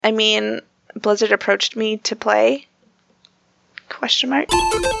I mean, Blizzard approached me to play? Question mark.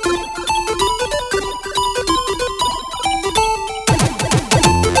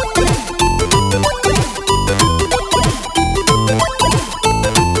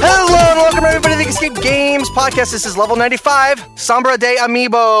 Hello and welcome everybody to the Geekscape Games Podcast. This is level 95, Sombra de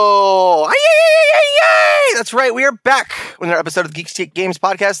Amiibo. Yay! That's right, we are back with another episode of the Geekscape Games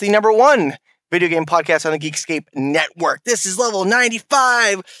Podcast, the number one video game podcast on the Geekscape Network. This is level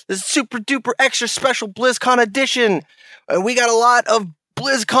 95, the super duper extra special BlizzCon edition. We got a lot of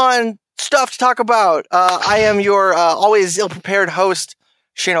BlizzCon stuff to talk about. I am your always ill-prepared host,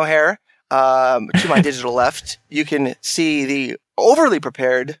 Shane O'Hare. To my digital left, you can see the overly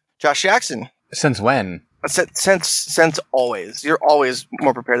prepared Josh Jackson. Since when? Since always. You're always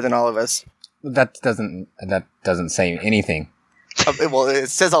more prepared than all of us. That doesn't say anything. Well, it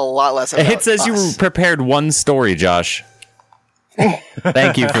says a lot less about It says us. you prepared one story, Josh.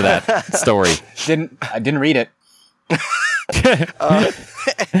 Thank you for that story. I didn't read it.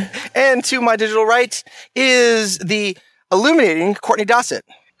 And to my digital right is the illuminating Courtney Dossett.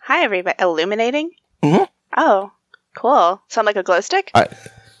 Hi, everybody. Illuminating? Mm-hmm. Oh, cool. Sound like a glow stick?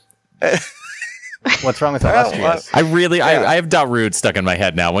 What's wrong with illustrious? I have Darude stuck in my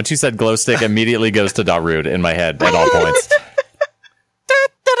head now. Once you said glow stick, immediately goes to Darude in my head at all points.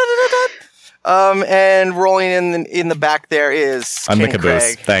 And rolling in the back there is I'm King the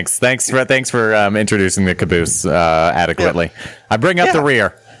caboose. Craig. Thanks for introducing the caboose adequately. Yeah. I bring up the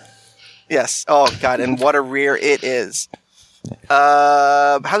rear. Yes. Oh God, and what a rear it is.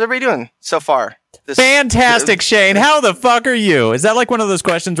 How's everybody doing so far? Fantastic, Shane. How the fuck are you? Is that like one of those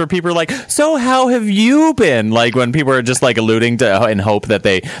questions where people are like, so how have you been? Like when people are just like alluding to and hope that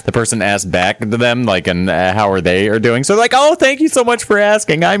the person asks back to them, like, and how are they doing? So like, oh, thank you so much for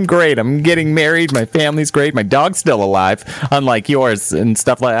asking. I'm great. I'm getting married. My family's great. My dog's still alive, unlike yours and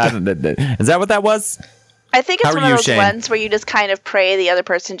stuff like that. Is that what that was? I think it's one of those Shane? ones where you just kind of pray the other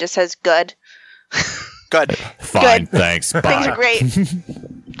person just says good. Good. Fine, Good. thanks. Bye. Things are great.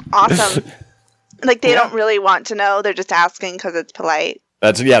 Awesome. Like, they don't really want to know. They're just asking because it's polite.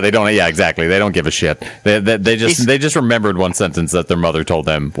 They don't. Yeah, exactly. They don't give a shit. They just rememdered one sentence that their mother told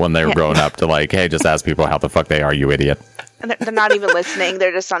them when they were growing up to like, hey, just ask people how the fuck they are, you idiot. And they're not even listening.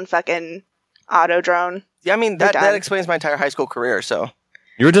 They're just on fucking auto drone. Yeah, I mean that explains my entire high school career. So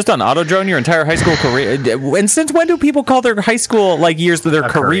you were just on Autodrone your entire high school career. And since when do people call their high school like years to their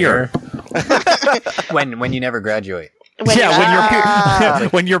career? when you never graduate.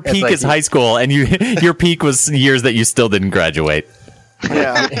 When your peak is high school and your peak was years that you still didn't graduate.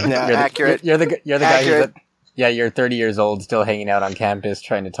 Yeah, accurate. You're the guy who's you're 30 years old, still hanging out on campus,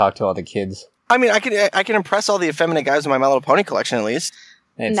 trying to talk to all the kids. I mean, I can impress all the effeminate guys in my My Little Pony collection at least.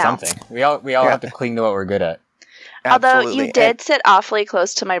 It's something. We all have to cling to what we're good at. Although Absolutely. you did sit awfully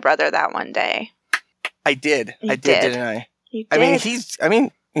close to my brother that one day. I did. You I did, didn't I? You did.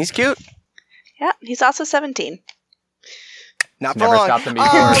 He's cute. Yeah, he's also 17. Not for Never long. stopped him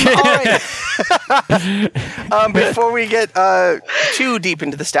before. All right. Before we get too deep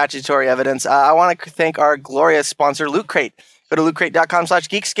into the statutory evidence, I want to thank our glorious sponsor, Loot Crate. Go to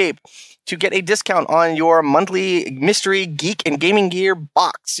lootcrate.com/geekscape to get a discount on your monthly mystery geek and gaming gear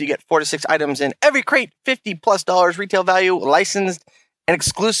box. You get 4 to 6 items in every crate, $50+ retail value, licensed and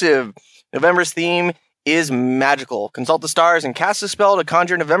exclusive. November's theme is magical. Consult the stars and cast a spell to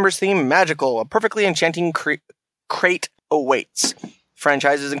conjure November's theme magical. A perfectly enchanting crate awaits.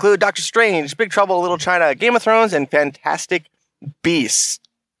 Franchises include Doctor Strange, Big Trouble in Little China, Game of Thrones, and Fantastic Beasts.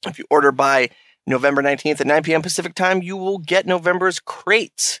 If you order by November 19th at 9 p.m. Pacific time, you will get November's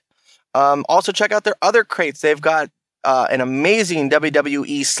crate. Also, check out their other crates. They've got an amazing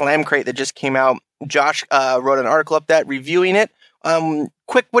WWE Slam crate that just came out. Josh wrote an article up that reviewing it.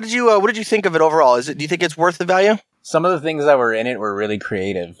 Quick, what did you think of it overall? Do you think it's worth the value? Some of the things that were in it were really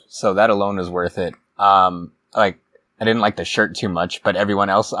creative, so that alone is worth it. I didn't like the shirt too much, but everyone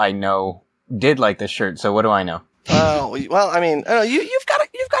else I know did like the shirt. So what do I know? Well, I mean, you've got a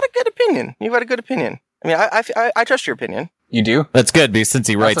good opinion. You've got a good opinion. I mean, I trust your opinion. You do? That's good, because since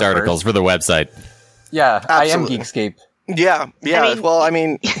he writes articles for the website. Yeah, absolutely. I am Geekscape. Yeah.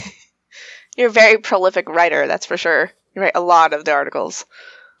 You're a very prolific writer, that's for sure. You write a lot of the articles.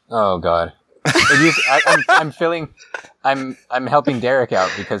 Oh God. I'm helping Derek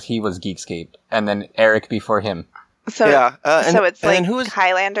out because he was Geekscape, and then Eric before him. So it's like who is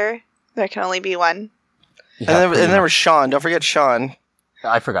Highlander. There can only be one. Yeah, and then there was Sean. Don't forget Sean.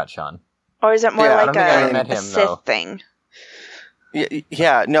 I forgot Sean. Or is it more like a Sith though. Thing?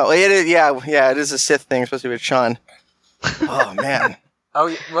 Yeah, no, it is. Yeah, it is a Sith thing, especially with Sean. Oh man.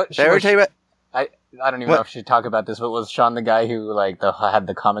 Oh, what? Did I ever tell you about? I don't even know if we should talk about this, but was Sean the guy who had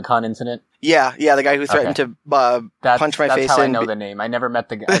the Comic-Con incident? Yeah, the guy who threatened to punch my face. That's how I in. know the name. I never met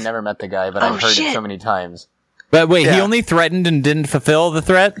the guy, but I've heard it so many times. But wait, he only threatened and didn't fulfill the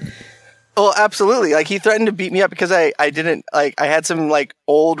threat? Well, absolutely. Like, he threatened to beat me up because I didn't, I had some,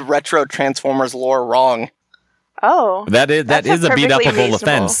 old retro Transformers lore wrong. Oh. That is a beat-upable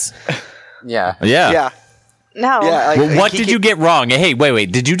offense. Yeah. No. Yeah, well, what did you get wrong? Hey,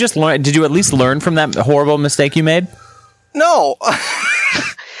 wait. Did you just learn? Did you at least learn from that horrible mistake you made? No.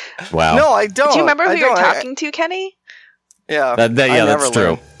 Wow. No, I don't. Do you remember who you were talking to, Kenny? Yeah. That's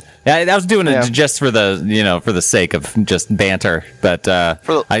true. Yeah, I was doing it just for the sake of just banter. But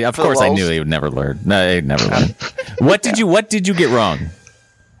of course I knew he would never learn. No, he'd never learn. What did you get wrong?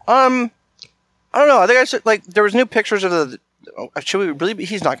 I don't know. I think I should, there was new pictures of the. Should we really?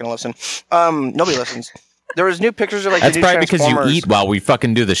 He's not going to listen. Nobody listens. There was new pictures of That's the new probably because you eat while we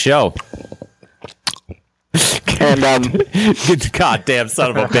fucking do the show. And goddamn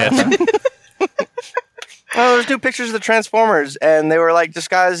son of a bitch. Oh, there's new pictures of the Transformers, and they were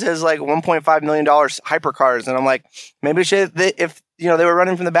disguised as $1.5 million hypercars, and I'm like, maybe if they were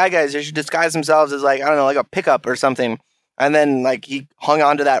running from the bad guys, they should disguise themselves as I don't know, a pickup or something. And then he hung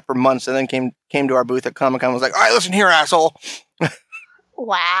on to that for months, and then came to our booth at Comic-Con and was like, all right, listen here, asshole.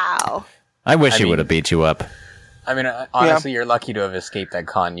 Wow. I wish he would have beat you up. I mean, honestly, you're lucky to have escaped that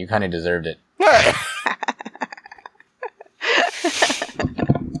con. You kind of deserved it.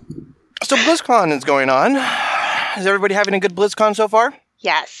 So BlizzCon is going on. Is everybody having a good BlizzCon so far?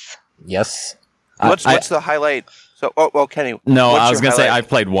 Yes. Yes. What's the highlight? So, Kenny. No, I was going to say I've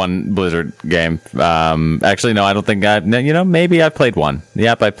played one Blizzard game. Actually, no, I don't think maybe I played one.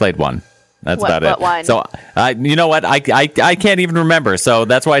 Yep, I played one. That's about it. What one? So, you know what? I can't even remember. So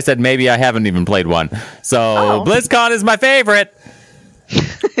that's why I said maybe I haven't even played one. So BlizzCon is my favorite.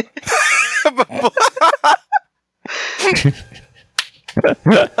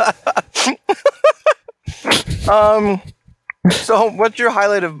 So what's your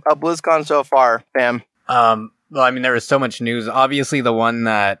highlight of BlizzCon so far, fam? Well, I mean, there was so much news. Obviously, the one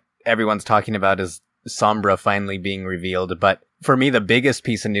that everyone's talking about is Sombra finally being revealed. But for me, the biggest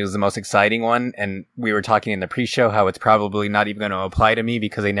piece of news, the most exciting one, and we were talking in the pre-show how it's probably not even going to apply to me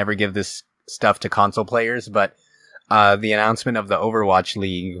because they never give this stuff to console players. But the announcement of the Overwatch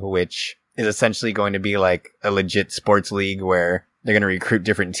League, which is essentially going to be like a legit sports league where they're going to recruit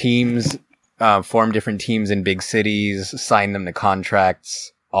different teams, form different teams in big cities, sign them to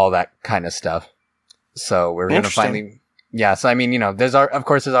contracts, all that kind of stuff. So we're going to finally, so I mean, there's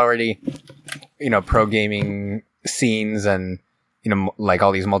already, pro gaming scenes and,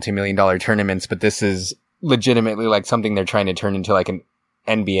 all these multi-million-dollar tournaments, but this is legitimately something they're trying to turn into an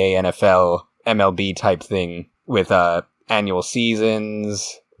NBA, NFL, MLB type thing with, annual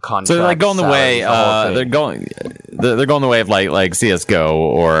seasons, contracts. So they're going the way, they're going the way of like CS:GO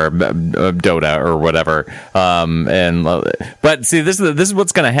or Dota or whatever. But see, this is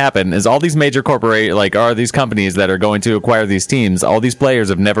what's going to happen is all these major are these companies that are going to acquire these teams. All these players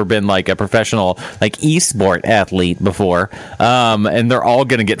have never been a professional esport athlete before, and they're all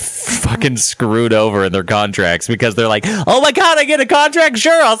going to get fucking screwed over in their contracts because they're like, oh my god, I get a contract,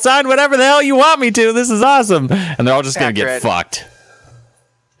 sure, I'll sign whatever the hell you want me to. This is awesome, and they're all just going to get fucked.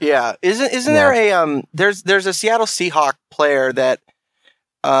 Yeah, isn't there a there's a Seattle Seahawk player that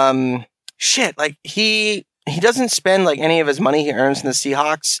he doesn't spend any of his money he earns in the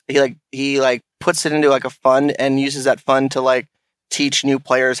Seahawks. He puts it into a fund and uses that fund to teach new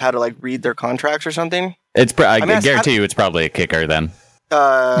players how to read their contracts or something. I guarantee you it's probably a kicker then.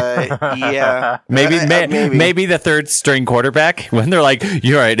 Yeah. Maybe the third string quarterback when they're like,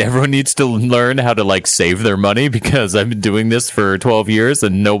 you're right, everyone needs to learn how to save their money because I've been doing this for 12 years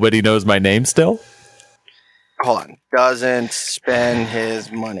and nobody knows my name still. Hold on. Doesn't spend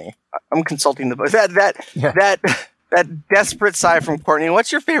his money. I'm consulting the book. That desperate sigh from Courtney.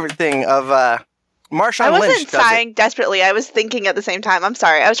 What's your favorite thing of Marshawn Lynch? I wasn't sighing desperately. I was thinking at the same time. I'm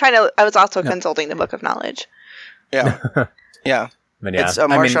sorry. I was also consulting the Book of Knowledge. Yeah. Yeah. But yeah, it's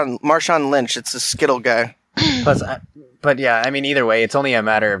Marshawn Lynch. It's a Skittle guy. Plus, but yeah, I mean, either way, it's only a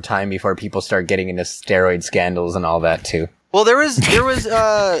matter of time before people start getting into steroid scandals and all that too. Well, there was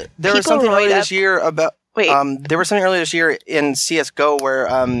something earlier this year about. Wait. There was something earlier this year in CS:GO where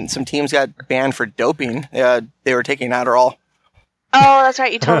some teams got banned for doping. They were taking Adderall. Oh, that's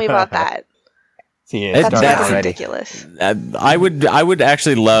right. You told me about that. See, That's it's starting already. ridiculous. I would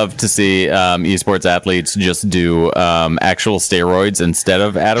actually love to see esports athletes just do actual steroids instead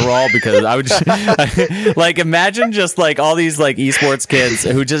of Adderall, because I would just, like, imagine just like all these like esports kids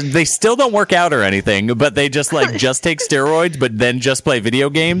who just, they still don't work out or anything, but they just take steroids, but then just play video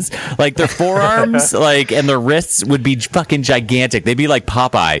games. Like their forearms like and their wrists would be fucking gigantic. They'd be like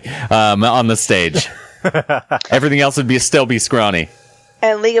Popeye on the stage. Everything else would still be scrawny.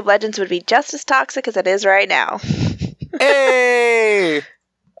 And League of Legends would be just as toxic as it is right now. Hey!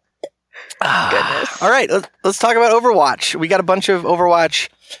 Goodness. All right, let's talk about Overwatch. We got a bunch of Overwatch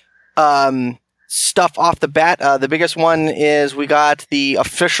stuff off the bat. The biggest one is we got the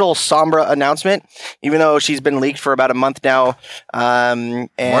official Sombra announcement, even though she's been leaked for about a month now. And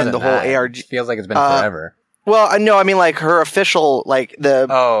the whole ARG feels like it's been forever. Well, no, I mean like her official, like the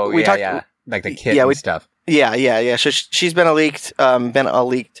like the kit and stuff. Yeah. So she's been leaked. And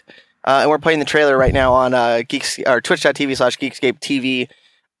we're playing the trailer right now on twitch.tv/Geekscape TV.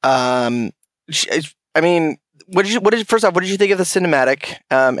 I mean, first off, what did you think of the cinematic?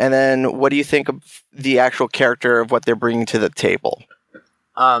 And then what do you think of the actual character of what they're bringing to the table?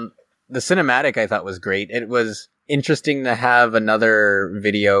 The cinematic I thought was great. It was interesting to have another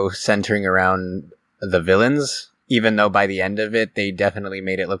video centering around the villains, even though by the end of it, they definitely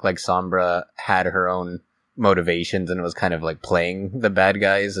made it look like Sombra had her own motivations and was kind of like playing the bad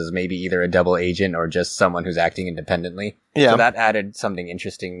guys as maybe either a double agent or just someone who's acting independently. Yeah. So that added something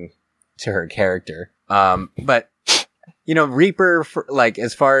interesting to her character. But, you know, Reaper, like,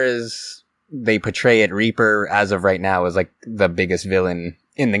 as far as they portray it, Reaper, as of right now, is like the biggest villain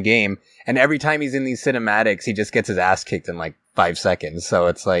in the game. And every time he's in these cinematics, he just gets his ass kicked in like 5 seconds. So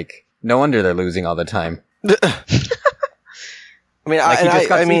it's like, no wonder they're losing all the time. I mean,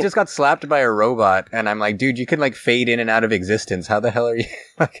 like he just got slapped by a robot, and I'm like, dude, you can like fade in and out of existence. How the hell are you?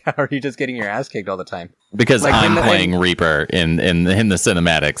 Like, how are you just getting your ass kicked all the time? Because like, I'm playing Reaper in the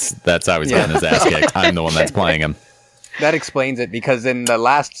cinematics. That's how he's getting his ass kicked. I'm the one that's playing him. That explains it, because in the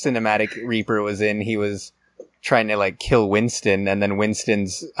last cinematic Reaper was in, he was trying to like kill Winston, and then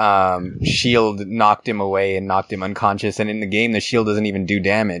Winston's shield knocked him away and knocked him unconscious. And in the game, the shield doesn't even do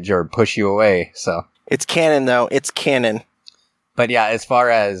damage or push you away. So it's canon, though. It's canon. But yeah, as far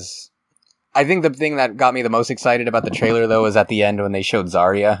as... I think the thing that got me the most excited about the trailer, though, is at the end when they showed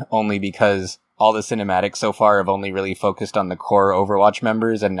Zarya, only because all the cinematics so far have only really focused on the core Overwatch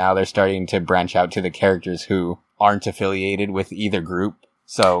members, and now they're starting to branch out to the characters who aren't affiliated with either group.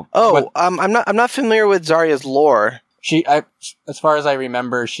 So... I'm not familiar with Zarya's lore. As far as I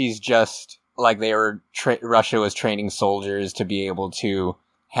remember, she's just... like Russia was training soldiers to be able to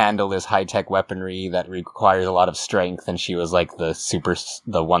handle this high-tech weaponry that requires a lot of strength, and she was like the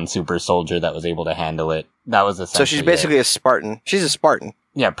one super soldier that was able to handle it. That was essentially. So she's basically a Spartan. She's a Spartan.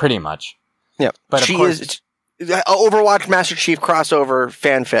 Yeah, pretty much. Yeah, but she is Overwatch Master Chief crossover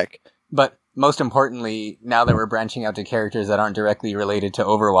fanfic. But most importantly, now that we're branching out to characters that aren't directly related to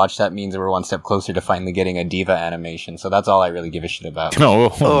Overwatch, that means we're one step closer to finally getting a diva animation. So that's all I really give a shit about.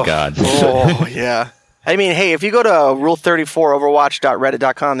 Oh God. Oh yeah. I mean, hey, if you go to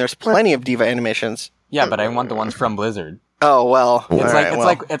rule34overwatch.reddit.com, there's plenty of diva animations. Yeah, but I want the ones from Blizzard. Oh well,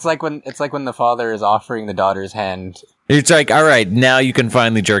 it's like when the father is offering the daughter's hand. It's like, all right, now you can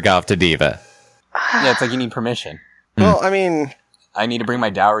finally jerk off to diva. Yeah, it's like you need permission. Well, I mean, I need to bring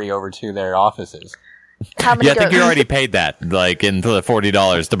my dowry over to their offices. How many I think you already paid that, like into the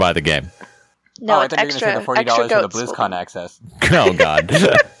 $40 to buy the game. No, I it's thought you were going to say the $40 for the BlizzCon access. Oh God.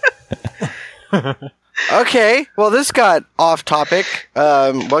 Okay, well, this got off topic.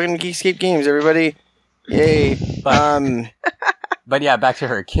 Welcome to Geekscape Games, everybody. Yay. But yeah, back to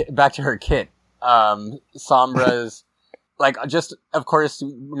her kit. Sombra's, like, just, of course,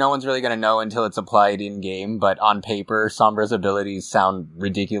 no one's really going to know until it's applied in game, but on paper, Sombra's abilities sound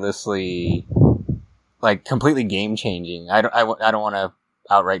ridiculously, like, completely game changing. I don't want to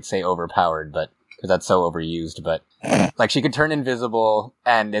outright say overpowered, but, because that's so overused, but like she could turn invisible,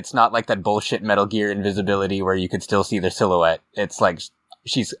 and it's not like that bullshit Metal Gear invisibility where you could still see their silhouette. It's like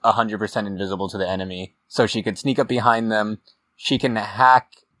she's 100% invisible to the enemy, so she could sneak up behind them. She can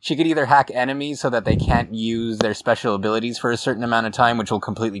either hack enemies so that they can't use their special abilities for a certain amount of time, which will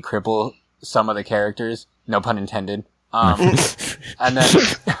completely cripple some of the characters. No pun intended. And then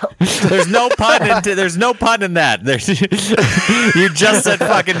there's no pun in that. You just said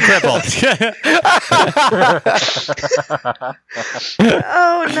fucking crippled.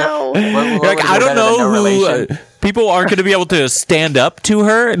 Oh no! Like, I don't know who people aren't going to be able to stand up to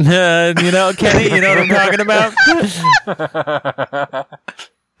her. You know, Kenny, you know what I'm talking about?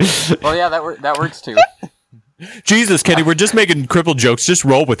 Well, yeah, that works too. Jesus, Kenny, we're just making crippled jokes. Just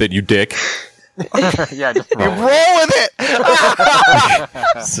roll with it, you dick. Yeah, just roll. Roll with it.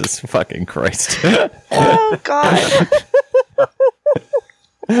 Jesus fucking Christ. Oh God.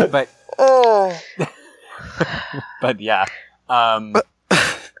 But Oh. but yeah.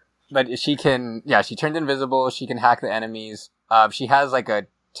 But she can, she turns invisible, she can hack the enemies. She has like a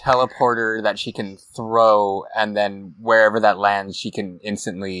teleporter that she can throw, and then wherever that lands, she can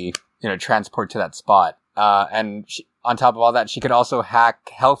instantly, transport to that spot. And on top of all that, she could also hack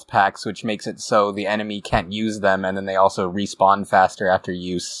health packs, which makes it so the enemy can't use them, and then they also respawn faster after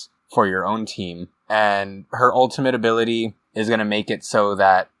use for your own team. And her ultimate ability is going to make it so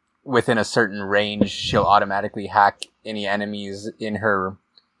that within a certain range, she'll automatically hack any enemies in her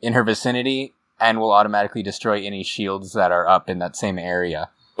vicinity, and will automatically destroy any shields that are up in that same area.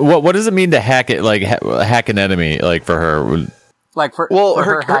 What does it mean to hack it? Like hack an enemy? Like for her? Like for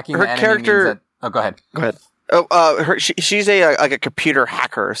her hacking her the enemy character. means that, oh, go ahead. Go ahead. Oh, she's a computer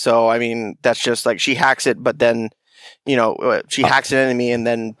hacker. So I mean, that's just like she hacks it, but then she hacks an enemy, and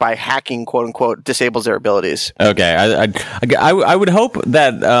then by hacking, quote unquote, disables their abilities. Okay, I would hope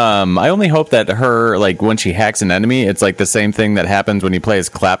that I only hope that her, like, when she hacks an enemy, it's like the same thing that happens when you play as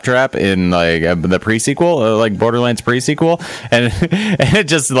Claptrap in like the pre-sequel, like Borderlands pre-sequel, and it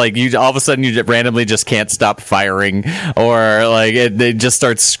just like you all of a sudden you randomly just can't stop firing, or like they just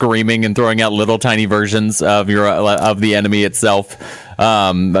start screaming and throwing out little tiny versions of the enemy itself.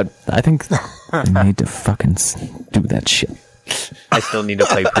 But I think they need to fucking do that shit. I still need to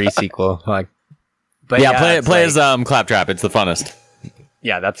play pre-sequel. But play as Claptrap. It's the funnest.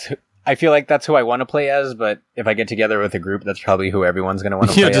 Yeah, I feel like that's who I want to play as, but if I get together with a group, that's probably who everyone's going to want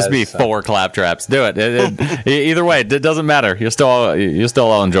to play as. You'll just be 4 Claptraps. Do it. Either way, it doesn't matter. You still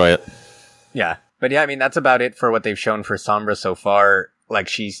all enjoy it. Yeah. But yeah, I mean, that's about it for what they've shown for Sombra so far. Like,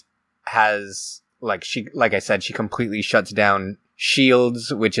 like I said, she completely shuts down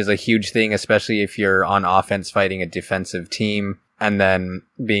shields, which is a huge thing, especially if you're on offense fighting a defensive team, and then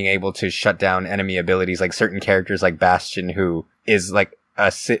being able to shut down enemy abilities, like certain characters like Bastion, who is like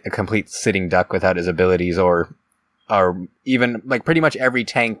a complete sitting duck without his abilities, or even like pretty much every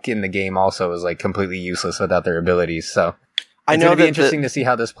tank in the game also is like completely useless without their abilities. So it's going to be interesting to see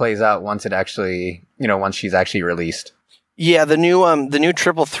how this plays out once it actually, once she's actually released. Yeah, the new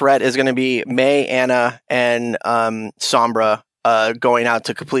triple threat is going to be Mei, Anna, and Sombra. Going out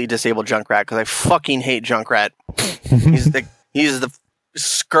to completely disable Junkrat, because I fucking hate Junkrat. He's the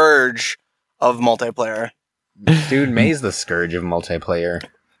scourge of multiplayer. Dude, Mei's the scourge of multiplayer.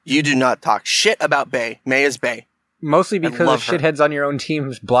 You do not talk shit about Mei. Mei is Mei. Mostly because shitheads on your own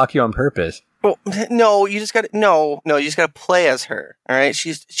team block you on purpose. Well, no, you just got to play as her. All right,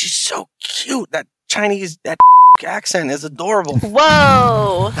 she's so cute. That Chinese accent is adorable.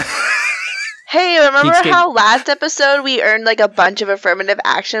 Whoa. Hey, remember how last episode we earned like a bunch of affirmative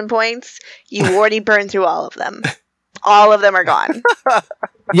action points? You already burned through all of them. All of them are gone.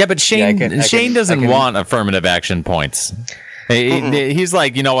 Yeah, but Shane doesn't want affirmative action points. He's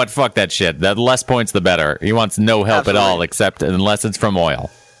like, you know what? Fuck that shit. The less points, the better. He wants no help at all, except unless it's from oil.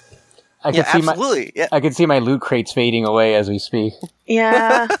 I can see my loot crates fading away as we speak.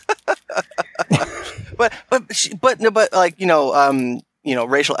 Yeah. but like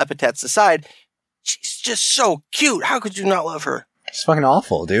racial epithets aside, she's just so cute. How could you not love her? She's fucking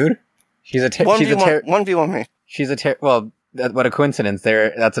awful, dude. She's a 1v1 me. Well, what a coincidence.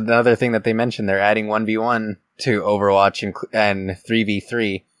 That's another thing that they mentioned. They're adding 1v1 to Overwatch and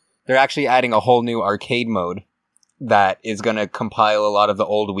 3v3. They're actually adding a whole new arcade mode that is going to compile a lot of the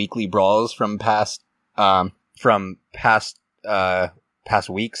old weekly brawls from past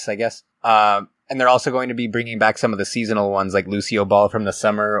weeks, I guess. And they're also going to be bringing back some of the seasonal ones, like Lucio Ball from the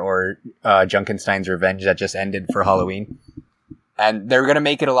summer, or Junkenstein's Revenge that just ended for Halloween. And they're going to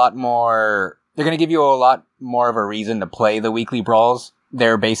make it a lot more... They're going to give you a lot more of a reason to play the weekly brawls.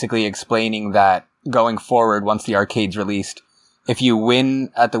 They're basically explaining that going forward, once the arcade's released, if you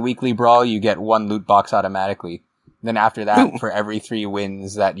win at the weekly brawl, you get 1 loot box automatically. Then after that, for every 3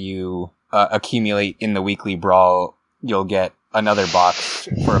 wins that you accumulate in the weekly brawl, you'll get another box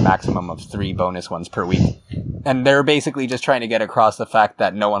for a maximum of 3 bonus ones per week. And they're basically just trying to get across the fact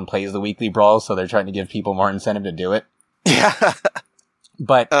that no one plays the weekly brawls, so they're trying to give people more incentive to do it. Yeah.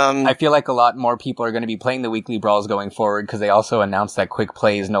 But I feel like a lot more people are going to be playing the weekly brawls going forward, because they also announced that quick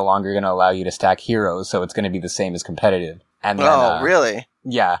play is no longer going to allow you to stack heroes, so it's going to be the same as competitive. And then, really?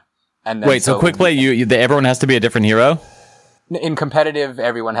 Yeah. And then, wait, so quick play, everyone has to be a different hero? In competitive,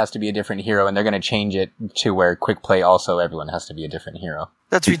 everyone has to be a different hero, and they're going to change it to where quick play also everyone has to be a different hero.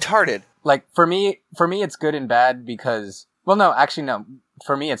 That's retarded. Like, for me, it's good and bad because... Well, no, actually, no.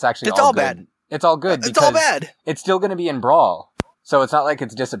 For me, it's actually all good. Bad. It's all good because... It's all bad. It's still going to be in Brawl. So it's not like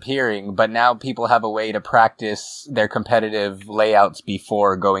it's disappearing, but now people have a way to practice their competitive layouts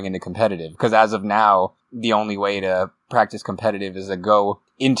before going into competitive. Because as of now, the only way to practice competitive is to go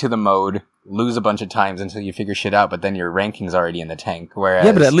into the mode, lose a bunch of times until you figure shit out, but then your ranking's already in the tank. Whereas,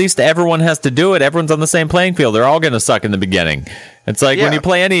 yeah, but at least everyone has to do it. Everyone's on the same playing field. They're all going to suck in the beginning. It's like when you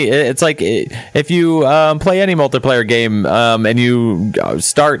play it's like if you play any multiplayer game and you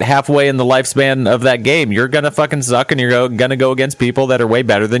start halfway in the lifespan of that game, you're going to fucking suck and you're going to go against people that are way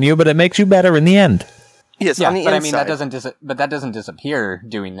better than you, but it makes you better in the end. Yes, yeah, on the but inside. I mean that doesn't disappear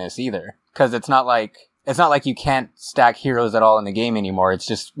doing this either, because it's not like you can't stack heroes at all in the game anymore. It's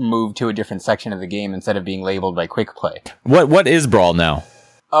just moved to a different section of the game instead of being labeled by quick play. What is Brawl now?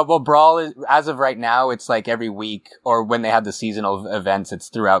 Well, Brawl is, as of right now, it's like every week, or when they have the seasonal events, it's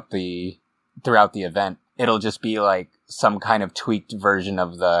throughout the event. It'll just be like some kind of tweaked version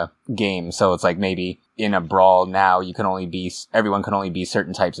of the game. So it's like maybe in a Brawl now, everyone can only be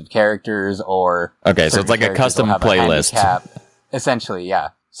certain types of characters, or okay, so it's like a custom playlist. Essentially,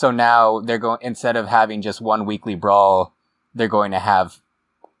 yeah. So now instead of having just one weekly Brawl, they're going to have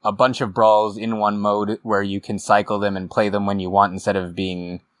a bunch of brawls in one mode where you can cycle them and play them when you want instead of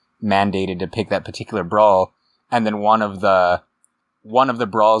being mandated to pick that particular brawl. And then one of the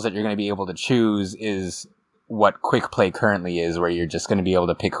brawls that you're going to be able to choose is what quick play currently is, where you're just going to be able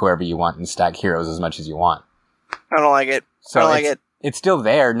to pick whoever you want and stack heroes as much as you want. I don't like it. I don't like it. It's still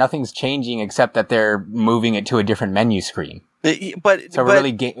there. Nothing's changing except that they're moving it to a different menu screen.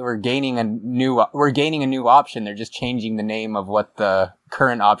 We're gaining a new option. They're just changing the name of what the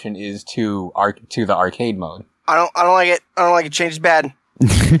current option is to the arcade mode. I don't like it. I don't like it. Change is bad.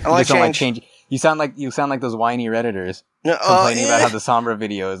 I don't like change. You sound like those whiny Redditors complaining about how the Sombra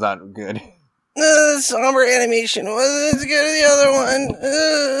video is not good. The Sombra animation wasn't as good as the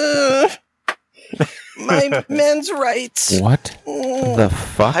other one. My men's rights. What the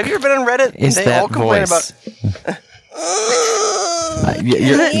fuck? Have you ever been on Reddit? Is they that all complain voice? About.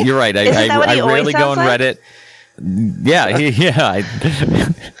 You're right. I rarely go on Reddit. Yeah,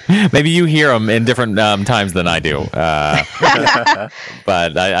 maybe you hear them in different times than I do. But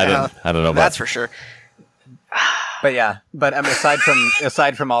I don't know. That's for sure. But yeah,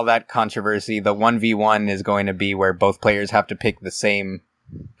 aside from all that controversy, the 1v1 is going to be where both players have to pick the same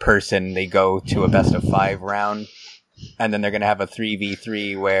person. They go to a best of 5 round, and then they're going to have a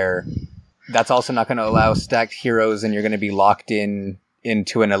 3v3 where that's also not going to allow stacked heroes, and you're going to be locked into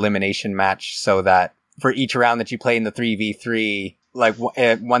an elimination match, so that for each round that you play in the 3v3, like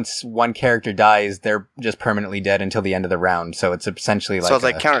once one character dies, they're just permanently dead until the end of the round. So it's essentially like it's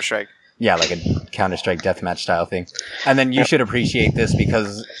like Counter-Strike. Yeah, like a Counter-Strike deathmatch style thing. And then you should appreciate this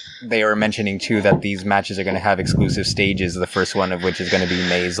because they were mentioning too that these matches are going to have exclusive stages, the first one of which is going to be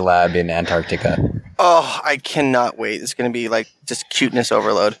Maze Lab in Antarctica. Oh, I cannot wait. It's going to be like just cuteness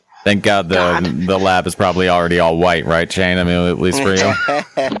overload. Thank God the lab is probably already all white, right, Shane? I mean, at least for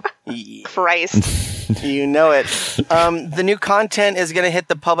you. Christ. You know it. The new content is going to hit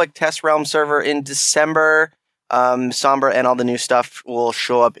the public test realm server in December. Sombra and all the new stuff will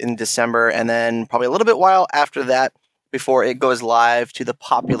show up in December, and then probably a little bit while after that before it goes live to the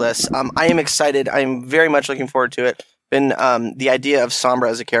populace. I am excited. I am very much looking forward to it. The idea of Sombra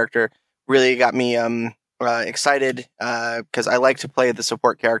as a character really got me excited because I like to play the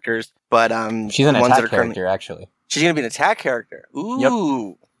support characters, but she's an attack character, actually. She's going to be an attack character. Ooh.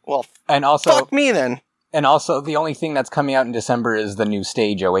 Yep. Well, and also, fuck me then. And also, the only thing that's coming out in December is the new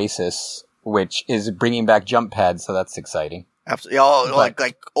stage Oasis, which is bringing back jump pads, so that's exciting. Absolutely.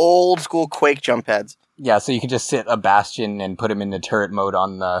 Like old school Quake jump pads. Yeah, so you can just sit a Bastion and put him into turret mode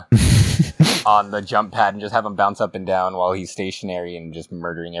on the on the jump pad and just have him bounce up and down while he's stationary and just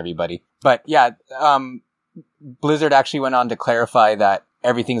murdering everybody. But yeah, Blizzard actually went on to clarify that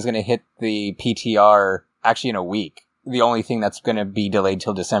everything's going to hit the PTR actually in a week. The only thing that's going to be delayed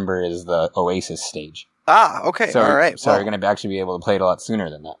till December is the Oasis stage. Ah, okay. All right. So you're going to actually be able to play it a lot sooner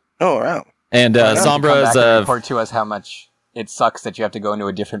than that. Oh, wow. And Sombra is report to us how much it sucks that you have to go into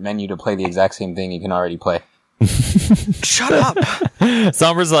a different menu to play the exact same thing you can already play. Shut up.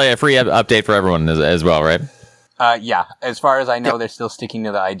 Sombra's like a free update for everyone as well, right? Yeah. As far as I know, they're still sticking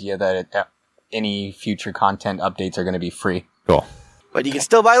to the idea that any future content updates are going to be free. Cool. But you can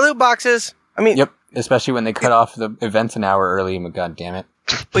still buy loot boxes. I mean, yep. Especially when they cut off the events an hour early. God damn it.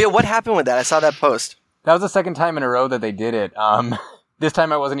 But yeah, what happened with that? I saw that post. That was the second time in a row that they did it. This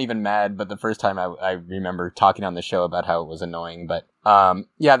time I wasn't even mad, but the first time I remember talking on the show about how it was annoying. But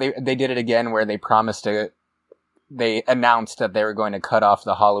yeah, they did it again where they announced that they were going to cut off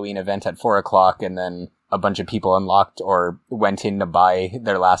the Halloween event at 4:00, and then a bunch of people unlocked or went in to buy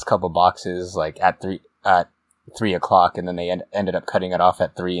their last couple boxes like at 3:00, and then they ended up cutting it off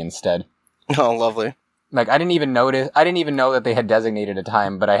at 3 instead. Oh, lovely. Like, I didn't even know that they had designated a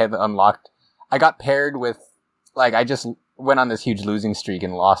time, but I had unlocked. I got paired with, like, I just went on this huge losing streak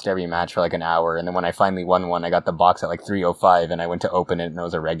and lost every match for like an hour, and then when I finally won one, I got the box at like 3:05, and I went to open it, and it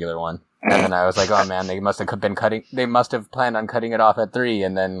was a regular one. And then I was like, oh man, they must have planned on cutting it off at 3,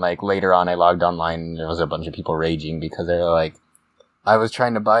 and then like later on I logged online, and there was a bunch of people raging because they were like, I was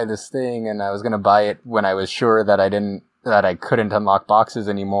trying to buy this thing, and I was gonna buy it when I was sure that I couldn't unlock boxes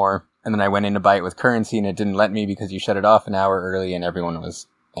anymore. And then I went in to buy it with currency, and it didn't let me because you shut it off an hour early, and everyone was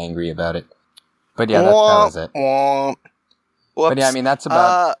angry about it. But yeah, that was it. But yeah, I mean, that's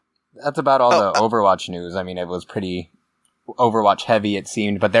about all the Overwatch news. I mean, it was pretty Overwatch heavy, it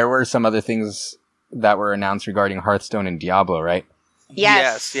seemed, but there were some other things that were announced regarding Hearthstone and Diablo, right?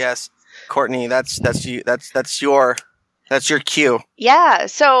 Yes. Courtney, that's your cue. Yeah.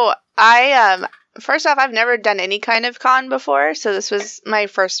 So I first off, I've never done any kind of con before, so this was my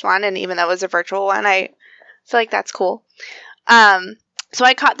first one, and even though it was a virtual one, I feel like that's cool. So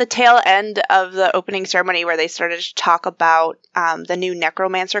I caught the tail end of the opening ceremony where they started to talk about the new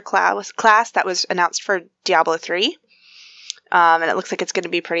Necromancer class that was announced for Diablo 3. And it looks like it's going to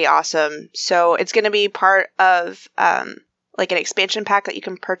be pretty awesome. So it's going to be part of like an expansion pack that you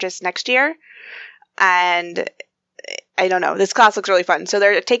can purchase next year. And I don't know, this class looks really fun. So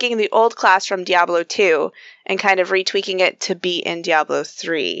they're taking the old class from Diablo 2 and kind of retweaking it to be in Diablo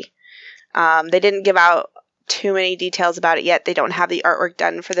 3. They didn't give out too many details about it yet. They don't have the artwork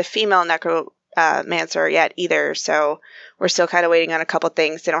done for the female Necromancer yet either, so we're still kind of waiting on a couple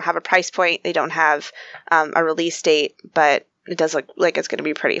things. They don't have a price point, they don't have a release date, but it does look like it's going to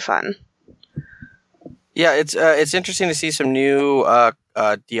be pretty fun. Yeah, it's interesting to see some new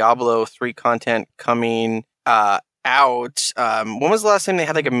Diablo 3 content coming out. When was the last time they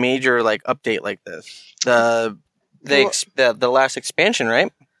had like a major like update like this? The last expansion,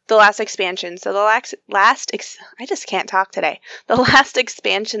 right? The last expansion. So the I just can't talk today. The last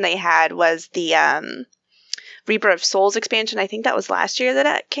expansion they had was the Reaper of Souls expansion. I think that was last year that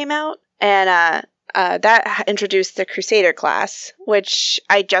it came out. And that introduced the Crusader class, which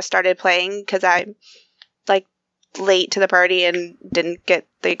I just started playing because I'm like late to the party and didn't get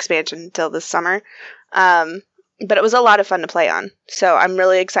the expansion until this summer. But it was a lot of fun to play on. So I'm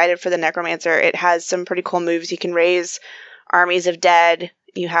really excited for the Necromancer. It has some pretty cool moves. You can raise armies of dead.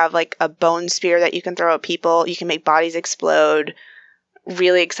 You have like a bone spear that you can throw at people. You can make bodies explode.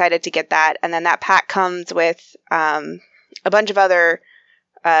 Really excited to get that. And then that pack comes with a bunch of other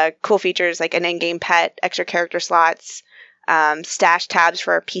cool features like an in-game pet, extra character slots, stash tabs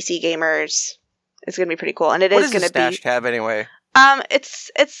for PC gamers. It's going to be pretty cool. And what is going to be stash tab anyway?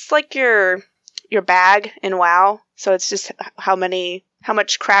 It's like your bag in WoW. So it's just how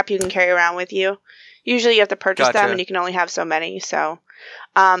much crap you can carry around with you. Usually you have to purchase them and you can only have so many. So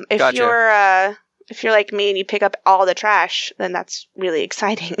if you're like me and you pick up all the trash, then that's really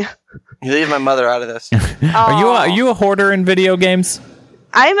exciting. You leave my mother out of this. Are you a hoarder in video games?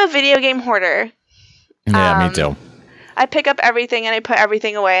 I'm a video game hoarder. Yeah, me too. I pick up everything and I put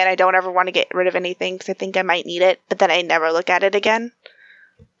everything away, and I don't ever want to get rid of anything because I think I might need it, but then I never look at it again.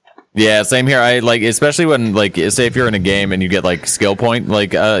 Yeah, same here. I like, especially when like, say if you're in a game and you get like skill point,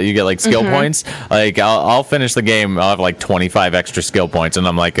 like you get like skill points. Like I'll finish the game. I'll have like 25 extra skill points, and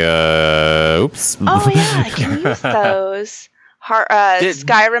I'm like, oops. Oh yeah, I can use those.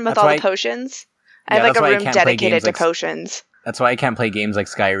 Skyrim with all the potions. I have like a room dedicated to potions. That's why I can't play games like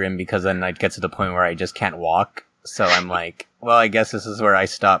Skyrim, because then I'd get to the point where I just can't walk. So I'm like, well, I guess this is where I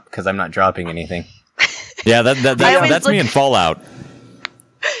stop because I'm not dropping anything. Yeah, that's me in Fallout.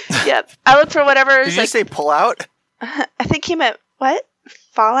 Yep. I look for whatever. Did you say pull out? I think he meant what?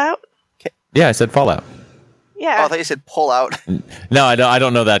 Fallout? Yeah, I said Fallout. Yeah. Oh, I thought you said pull out. No, I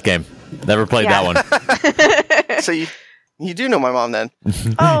don't know that game. Never played that one. So you do know my mom then?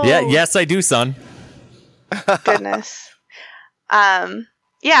 Oh. Yeah. Yes, I do, son. Goodness.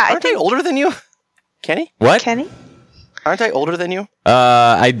 Yeah. Aren't I older than you, Kenny? What? Kenny? Aren't I older than you?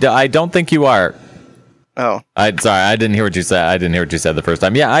 I don't think you are. Oh. Sorry, I didn't hear what you said. I didn't hear what you said the first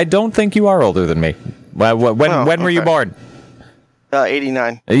time. Yeah, I don't think you are older than me. When were you born?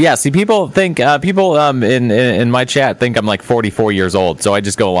 89. Yeah, see, people think in my chat think I'm like 44 years old, so I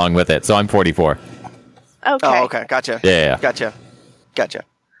just go along with it. So I'm 44. Okay. Oh, okay. Gotcha. Yeah. Gotcha.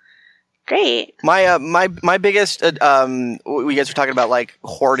 Great. My biggest we guys were talking about like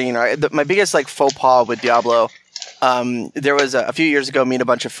hoarding. Right? My biggest like faux pas with Diablo. There was a few years ago, me and a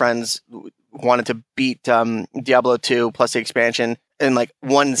bunch of friends wanted to beat Diablo 2 plus the expansion in like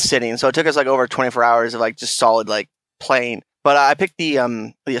one sitting. So it took us like over 24 hours of like just solid like playing. But I picked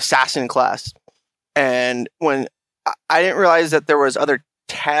the assassin class, and when I didn't realize that there was other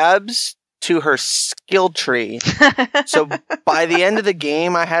tabs to her skill tree. So by the end of the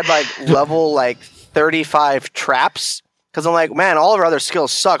game, I had like level like 35 traps because I'm like, man, all of our other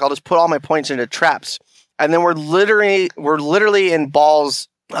skills suck. I'll just put all my points into traps, and then we're literally in Ball's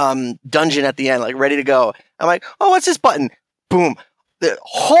dungeon at the end, like ready to go. I'm like, oh, what's this button? Boom. The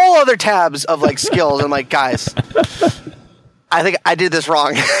whole other tabs of like skills. I'm like, guys, I think I did this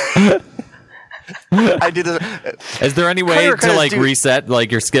wrong. I did this. Is there any way to like reset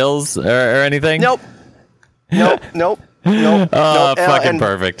like your skills or anything? Nope. Oh, fucking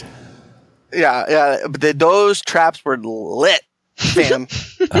perfect. Yeah. But those traps were lit, fam.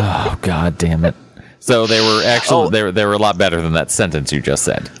 Oh, god damn it. So they were actually they were a lot better than that sentence you just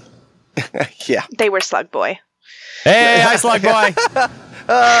said. Yeah. They were Slug Boy. Hey, hi Slug Boy.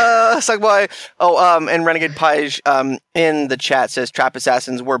 Slug Boy. Oh, and Renegade Pige in the chat says Trap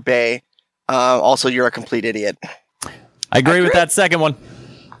Assassins were bae. Also, you're a complete idiot. I agree with that second one.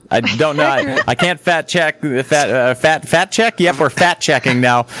 I don't know. I can't fat check. Fat check? Yep, we're fat checking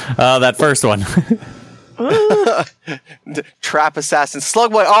now. That first one. Trap Assassin.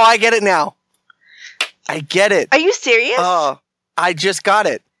 Slug Boy. Oh, I get it now. I get it. Are you serious? Oh, I just got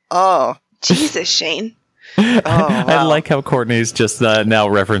it. Oh. Jesus, Shane. Oh, wow. I like how Courtney's just now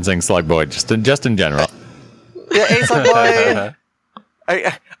referencing Slug Boy, just in general. Yeah, hey, Slug Boy.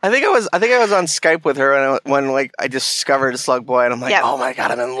 I think I was on Skype with her when I discovered Slug Boy, and I'm like, oh my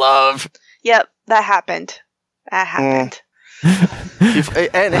god, I'm in love. Yep, that happened. And hey,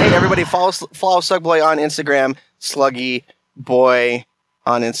 everybody, follow Slug Boy on Instagram, Sluggy Boy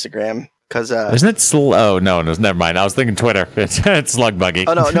on Instagram, because isn't it oh no, never mind. I was thinking Twitter. It's Slug Buggy.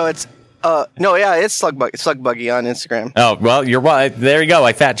 Oh no, it's it's Slug Buggy on Instagram. Oh well, you're right. There you go.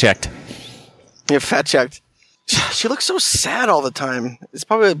 I fat checked. You're fat checked. She looks so sad all the time. It's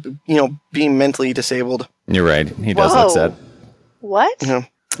probably, being mentally disabled. You're right. He does look sad. What? Yeah.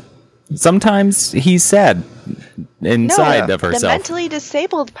 Sometimes he's sad inside of herself. The mentally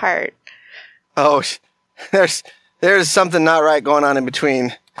disabled part. Oh, there's something not right going on in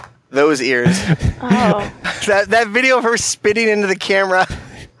between those ears. Oh. that video of her spitting into the camera.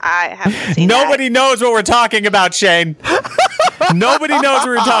 I haven't seen Nobody knows what we're talking about, Shane. Nobody knows what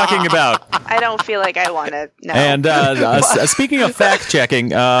we're talking about. I don't feel like I want to know. And speaking of fact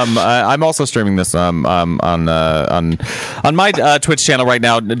checking, I'm also streaming this on my Twitch channel right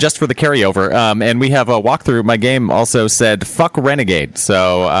now, just for the carryover. And we have a walkthrough. My game also said "fuck Renegade,"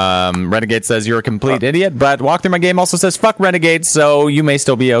 so Renegade says you're a complete idiot. But walkthrough my game also says "fuck Renegade," so you may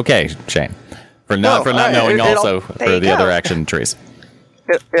still be okay, Shane, for not knowing for the other action trees.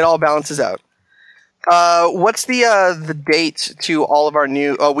 It all balances out. What's the date to all of our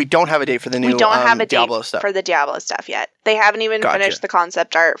new? Oh, we don't have a date for the new. We don't have a Diablo date stuff for the Diablo stuff yet. They haven't even finished the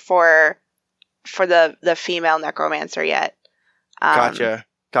concept art for the female necromancer yet. Gotcha.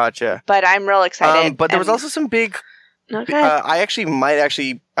 But I'm real excited. But there was also some big. Okay. I might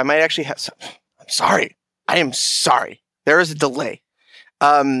actually have some. I'm sorry. I am sorry. There is a delay.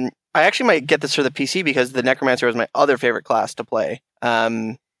 I actually might get this for the PC because the necromancer was my other favorite class to play.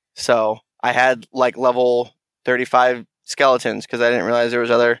 So I had like level 35 skeletons because I didn't realize there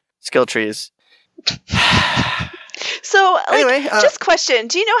was other skill trees. So, anyway, just question: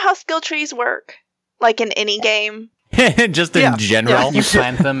 do you know how skill trees work? Like in any game? Just in general, you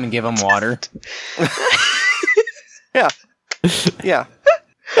plant them and give them water. Yeah.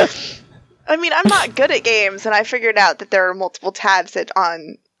 I mean, I'm not good at games, and I figured out that there are multiple tabs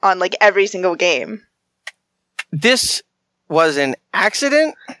on like every single game. This was an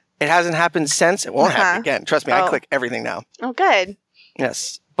accident. It hasn't happened since. It won't happen again. Trust me, I click everything now. Oh, good.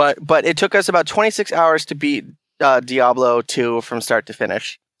 Yes. But it took us about 26 hours to beat Diablo 2 from start to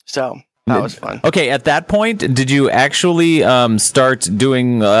finish. So that was fun. Okay, at that point, did you actually start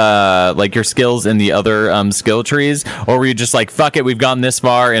doing like your skills in the other skill trees? Or were you just like, fuck it, we've gone this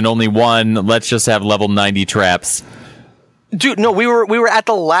far and only one, let's just have level 90 traps? Dude, no, we were at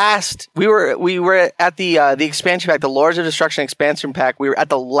the last. We were at the expansion pack, the Lords of Destruction expansion pack. We were at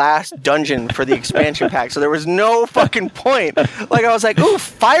the last dungeon for the expansion pack, so there was no fucking point. Like I was like, ooh,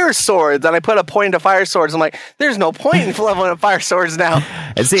 fire swords, and I put a point into fire swords. I'm like, there's no point in leveling up fire swords now.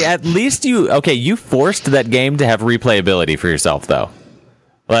 And see, at least you forced that game to have replayability for yourself, though.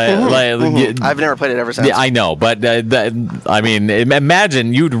 I've never played it ever since. Yeah, I know, but I mean,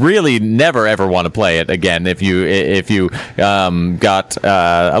 imagine you'd really never ever want to play it again if you got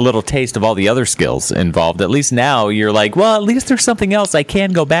a little taste of all the other skills involved. At least now you're like, well, at least there's something else I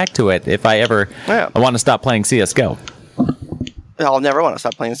can go back to it if I ever want to stop playing CS:GO. I'll never want to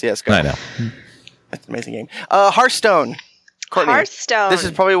stop playing CS:GO. I know. It's an amazing game. Hearthstone. Courtney, Hearthstone. This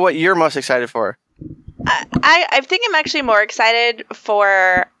is probably what you're most excited for. I think I'm actually more excited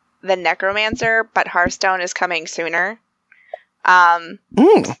for the Necromancer, but Hearthstone is coming sooner.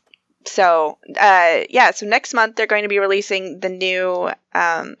 So next month they're going to be releasing the new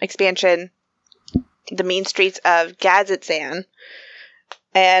expansion, The Mean Streets of Gadgetzan,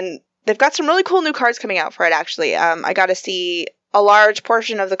 and they've got some really cool new cards coming out for it, actually. I got to see a large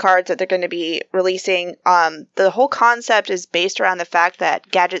portion of the cards that they're going to be releasing. The whole concept is based around the fact that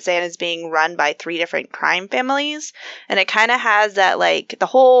Gadgetzan is being run by 3 different crime families, and it kind of has that, like, the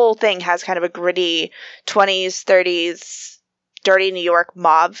whole thing has kind of a gritty 20s, 30s, dirty New York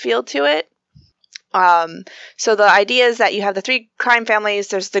mob feel to it. So the idea is that you have the 3 crime families.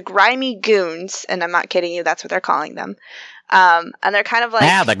 There's the grimy goons, and I'm not kidding you, that's what they're calling them. And they're kind of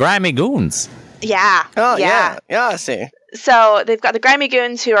like... the grimy goons. Yeah. Oh, yeah. Yeah, I see. So they've got the grimy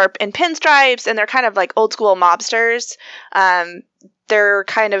goons who are in pinstripes, and they're kind of like old school mobsters. They're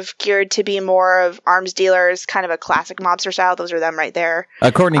kind of geared to be more of arms dealers, kind of a classic mobster style. Those are them right there.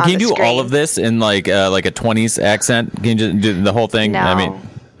 Courtney, can you do screen. all of this in like a 20s accent? Can you just do the whole thing? No. I mean,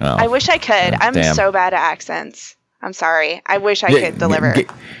 oh. I wish I could. I'm damn. so bad at accents. I'm sorry. I wish I could deliver.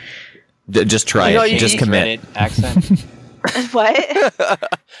 Just try it. Just commit. Reddit accent. What?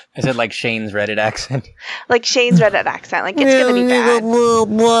 I said like Shane's Reddit accent. Like Shane's Reddit accent. Like, it's gonna be bad. Oh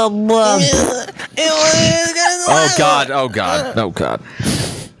God.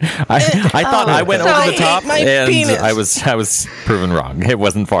 I thought I went over the top, and penis. I was proven wrong. It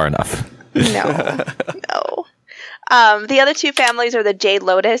wasn't far enough. No. The other 2 families are the Jade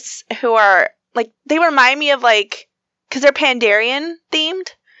Lotus, who are, like, they remind me of, like, because they're Pandarian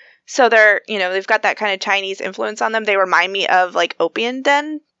themed. So they're, they've got that kind of Chinese influence on them. They remind me of, like, Opium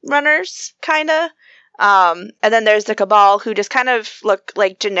Den runners, kind of. And then there's the Cabal, who just kind of look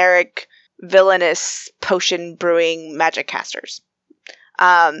like generic, villainous, potion brewing magic casters.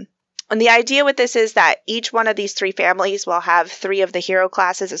 And the idea with this is that each one of these 3 families will have 3 of the hero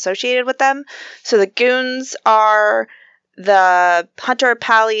classes associated with them. So the Goons are the Hunter,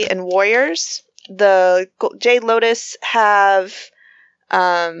 Pally, and Warriors. The Jade Lotus have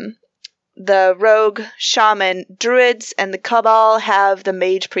the Rogue, Shaman, Druids, and the Cabal have the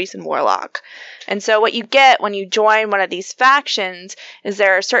Mage, Priest, and Warlock. And so what you get when you join one of these factions is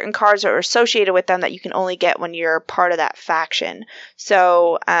there are certain cards that are associated with them that you can only get when you're part of that faction.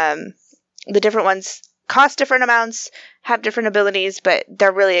 So the different ones cost different amounts, have different abilities, but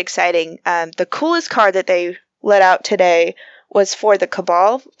they're really exciting. The coolest card that they let out today was for the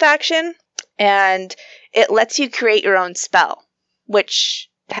Cabal faction, and it lets you create your own spell, which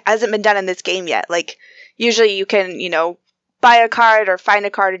hasn't been done in this game yet. Like, usually you can, buy a card or find a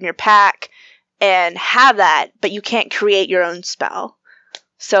card in your pack and have that, but you can't create your own spell.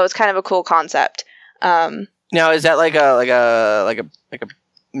 So it's kind of a cool concept. Now, is that like a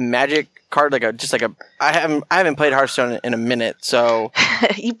magic card? I haven't played Hearthstone in a minute, so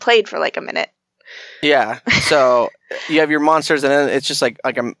You played for like a minute. yeah. So you have your monsters, and then it's just like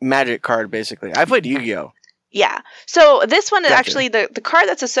a magic card, basically. I played Yu-Gi-Oh. Yeah. So this one is Gotcha. actually the card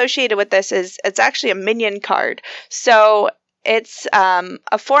that's associated with this it's actually a minion card. So it's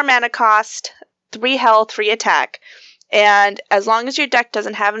a 4 mana cost, 3 health, 3 attack, and as long as your deck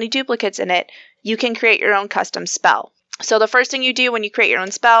doesn't have any duplicates in it, you can create your own custom spell. So the first thing you do when you create your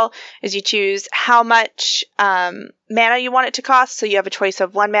own spell is you choose how much mana you want it to cost. So you have a choice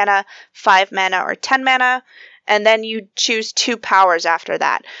of 1 mana, 5 mana, or 10 mana, and then you choose 2 powers after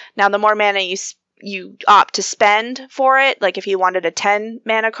that. Now, the more mana you opt to spend for it, like if you wanted a 10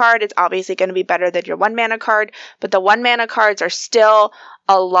 mana card, it's obviously going to be better than your 1 mana card, but the 1 mana cards are still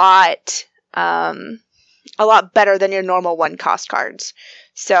a lot better than your normal 1 cost cards.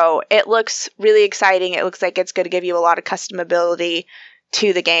 So it looks really exciting. It looks like it's going to give you a lot of customability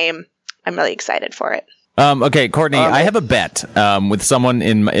to the game. I'm really excited for it. Okay, Courtney, I have a bet with someone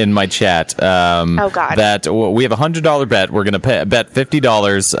in my chat. Oh, God. That we have a $100 bet. We're going to bet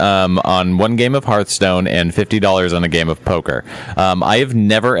 $50 on 1 game of Hearthstone and $50 on a game of poker. I have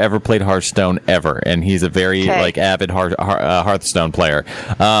never ever played Hearthstone ever, and he's a very avid Hearthstone player.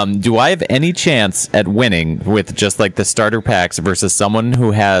 Do I have any chance at winning with just like the starter packs versus someone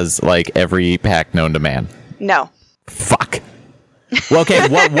who has like every pack known to man? No. Fuck. Well,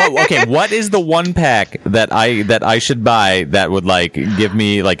 okay. What is the 1 pack that I should buy that would like give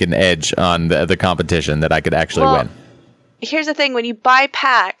me like an edge on the competition that I could actually win? Here's the thing: when you buy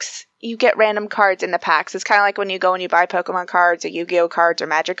packs, you get random cards in the packs. It's kind of like when you go and you buy Pokemon cards or Yu-Gi-Oh cards or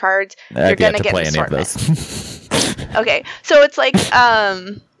Magic cards. You're gonna get an assortment. Okay, so it's like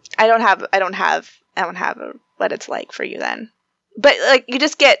I don't have what it's like for you then, but like you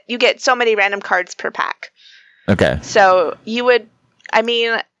get so many random cards per pack. Okay. So you would. I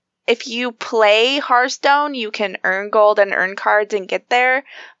mean, if you play Hearthstone, you can earn gold and earn cards and get there.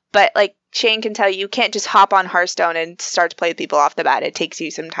 But like Shane can tell you, you can't just hop on Hearthstone and start to play with people off the bat. It takes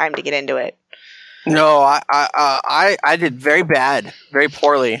you some time to get into it. No, I did very bad, very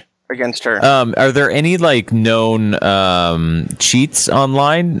poorly against her. Are there any like known cheats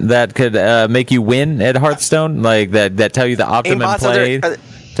online that could make you win at Hearthstone? Like that tell you the optimum Aimbots, play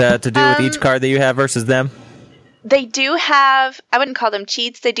to do with each card that you have versus them? They do have, I wouldn't call them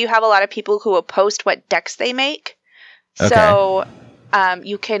cheats. They do have a lot of people who will post what decks they make. Okay. So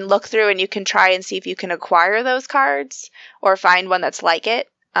you can look through and you can try and see if you can acquire those cards or find one that's like it.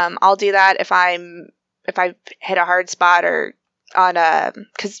 I'll do that if I hit a hard spot or on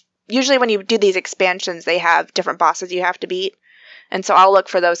because usually when you do these expansions, they have different bosses you have to beat. And so I'll look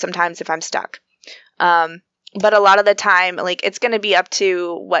for those sometimes if I'm stuck. But a lot of the time, like, it's going to be up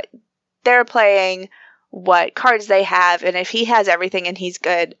to what they're playing, what cards they have, and if he has everything and he's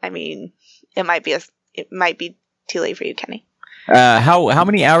good, I mean, it might be too late for you, Kenny. How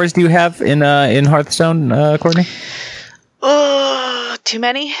many hours do you have in Hearthstone, Courtney? Oh, too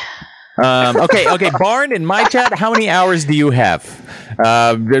many. Okay. Barn, in my chat, how many hours do you have?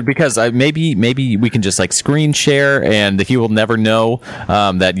 Because maybe we can just like screen share, and he will never know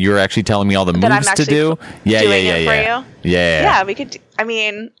that you're actually telling me all the moves to do. Yeah. We could. I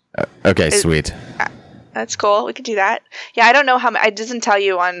mean. Okay, sweet. That's cool. We could do that. Yeah, I don't know how. It doesn't tell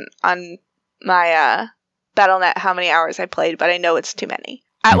you on my BattleNet how many hours I played, but I know it's too many.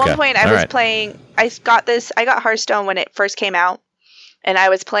 At one point, I was playing. I got Hearthstone when it first came out, and I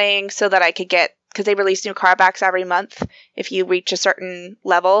was playing so that I could get, because they release new card backs every month if you reach a certain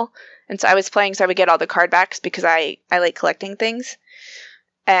level, and so I was playing so I would get all the card backs because I like collecting things.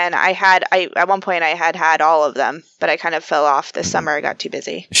 And at one point I had all of them, but I kind of fell off this summer. I got too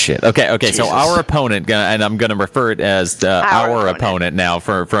busy. Shit. Okay. Jesus. So our opponent, and I'm going to refer it as our opponent now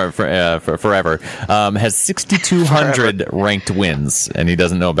for forever, has 6,200 ranked wins, and he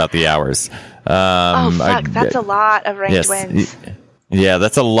doesn't know about the hours. That's a lot of ranked wins. Yeah,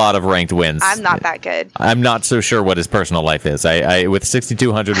 that's a lot of ranked wins. I'm not that good. I'm not so sure what his personal life is. I with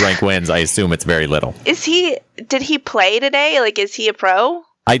 6,200 ranked wins, I assume it's very little. Did he play today? Like, is he a pro?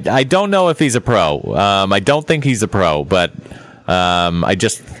 I don't know if he's a pro. I don't think he's a pro, but I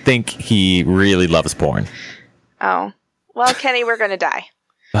just think he really loves porn. Oh. Well, Kenny, we're going to die.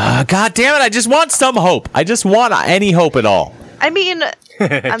 God damn it. I just want some hope. I just want any hope at all. I mean...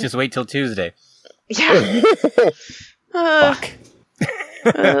 just wait till Tuesday. Yeah. Fuck.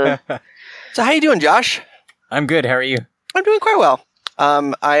 So how you doing, Josh? I'm good. How are you? I'm doing quite well.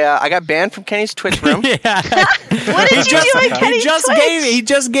 I got banned from Kenny's Twitch room. Yeah. What did you do at Kenny's Twitch? He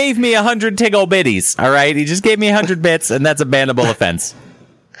just gave me 100 tiggle bitties. All right, he just gave me 100 bits, and that's a bannable offense.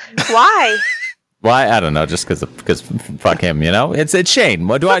 Why? Why? I don't know. Just because fuck him. You know, it's Shane.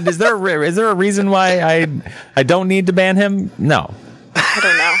 What do I? Is there a reason why I don't need to ban him? No. I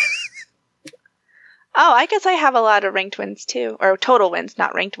don't know. Oh, I guess I have a lot of ranked wins too, or total wins,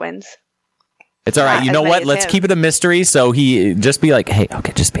 not ranked wins. It's all right. You know what? Let's keep it a mystery. So he just be like, hey,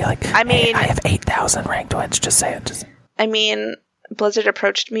 okay, just be like, I mean, hey, I have 8,000 ranked wins. Just say it. I mean, Blizzard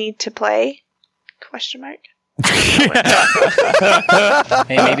approached me to play? Question mark. Hey,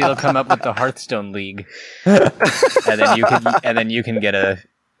 maybe they'll come up with the Hearthstone League, and then you can get a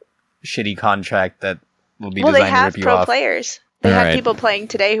shitty contract that will be designed to rip you off. Well, they have pro players. They All had right. people playing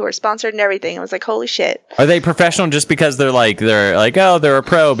today who were sponsored and everything. I was like, holy shit. Are they professional just because they're like, oh, they're a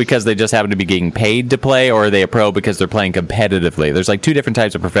pro because they just happen to be getting paid to play, or are they a pro because they're playing competitively? There's like two different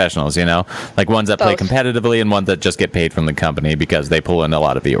types of professionals, you know? Like ones that play competitively and ones that just get paid from the company because they pull in a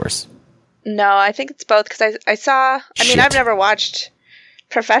lot of viewers. No, I think it's both because I saw, I mean, I've never watched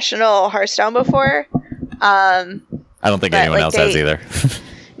professional Hearthstone before. I don't think anyone else has either.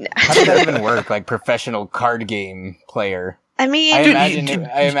 How does that even work? Like professional card game player? I mean,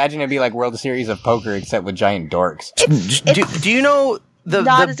 I imagine it'd be like World Series of Poker except with giant dorks. Do you know the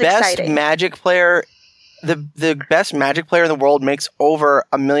best exciting. Magic player? The best Magic player in the world makes over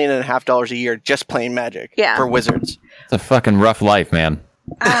 $1.5 million a year just playing Magic for Wizards. It's a fucking rough life, man.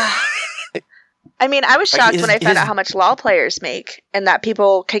 I mean, I was shocked when I found out how much LoL players make and that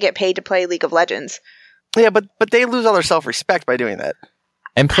people could get paid to play League of Legends. Yeah, but they lose all their self-respect by doing that.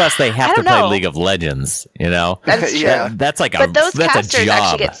 And plus, they have to play League of Legends, you know? That's true. Yeah. That's like but those that's casters a job.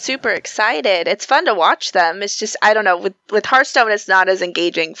 actually get super excited. It's fun to watch them. It's just, I don't know. With Hearthstone, it's not as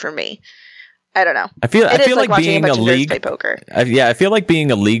engaging for me. I don't know. I feel like watching being a bunch a of league. nerds play poker. I feel like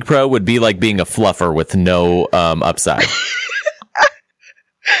being a league pro would be like being a fluffer with no upside.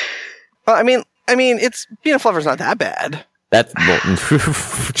 Well, I mean, it's being a fluffer's not that bad. That's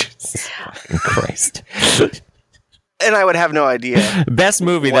Jesus fucking Christ. and I would have no idea. Best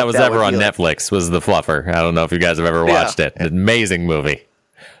movie that was ever on Netflix was The Fluffer. I don't know if you guys have ever watched it. Amazing movie.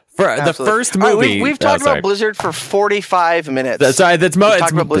 For Absolutely. the first movie, we've talked about Blizzard for 45 minutes. Sorry, it's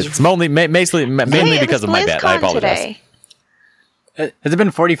mainly because of my bad. I apologize. Today. Has it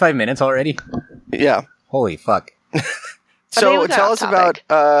been 45 minutes already? Yeah. Holy fuck. So tell us about,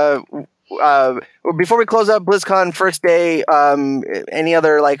 before we close out BlizzCon first day, any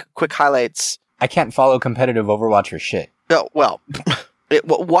other like quick highlights? I can't follow competitive Overwatch or shit. Oh, well,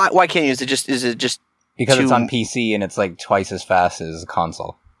 why can't you? Is it just because it's on PC and it's like twice as fast as a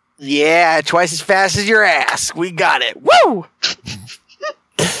console. Yeah, twice as fast as your ass. We got it. Woo!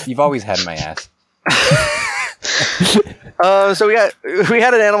 You've always had my ass. So we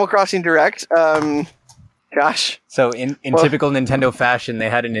had an Animal Crossing Direct. Josh. So in typical Nintendo fashion, they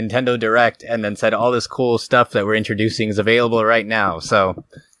had a Nintendo Direct and then said all this cool stuff that we're introducing is available right now. So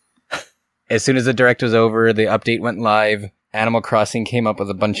as soon as the Direct was over, the update went live. Animal Crossing came up with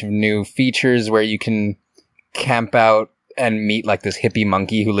a bunch of new features where you can camp out and meet like this hippie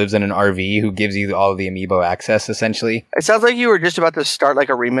monkey who lives in an RV who gives you all of the Amiibo access, essentially. It sounds like you were just about to start like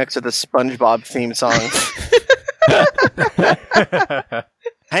a remix of the SpongeBob theme song.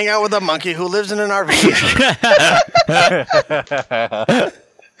 Hang out with a monkey who lives in an RV.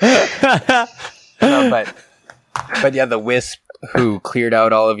 No, but yeah, the Wisp who cleared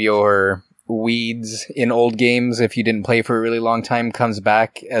out all of your weeds in old games if you didn't play for a really long time comes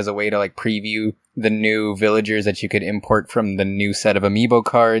back as a way to like preview the new villagers that you could import from the new set of Amiibo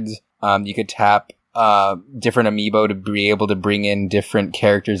cards. You could tap different Amiibo to be able to bring in different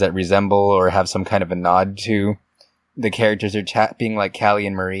characters that resemble or have some kind of a nod to the characters are tapping, like Callie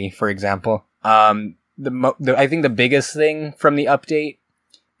and Marie, for example. I think the biggest thing from the update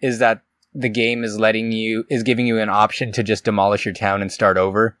is that the game is giving you an option to just demolish your town and start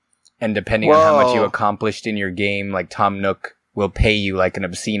over. And depending on how much you accomplished in your game, like Tom Nook will pay you like an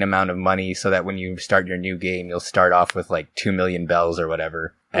obscene amount of money so that when you start your new game, you'll start off with like 2 million bells or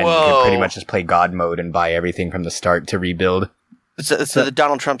whatever. And you can pretty much just play God mode and buy everything from the start to rebuild. It's the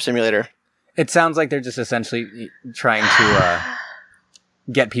Donald Trump simulator. It sounds like they're just essentially trying to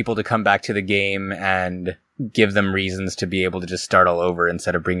get people to come back to the game and give them reasons to be able to just start all over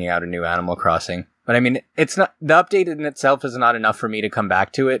instead of bringing out a new Animal Crossing. But I mean, it's not, the update in itself is not enough for me to come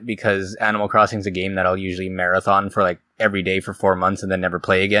back to it because Animal Crossing is a game that I'll usually marathon for like every day for 4 months and then never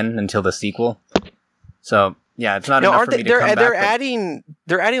play again until the sequel. So yeah, it's not enough for me to come back.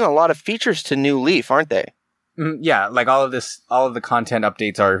 They're adding a lot of features to New Leaf, aren't they? Yeah, like all of the content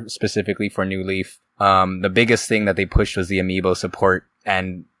updates are specifically for New Leaf. The biggest thing that they pushed was the Amiibo support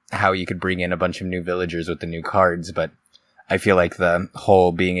and how you could bring in a bunch of new villagers with the new cards, but I feel like the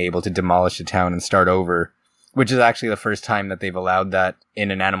whole being able to demolish a town and start over, which is actually the first time that they've allowed that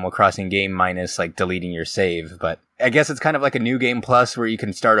in an Animal Crossing game minus like deleting your save. But I guess it's kind of like a new game plus where you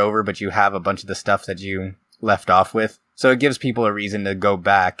can start over, but you have a bunch of the stuff that you left off with. So it gives people a reason to go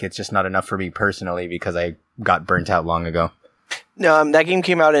back. It's just not enough for me personally because I got burnt out long ago. No, that game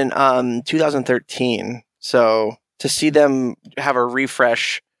came out in 2013. So to see them have a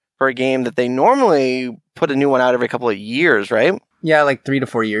refresh for a game that they normally put a new one out every couple of years, right? Yeah, like 3 to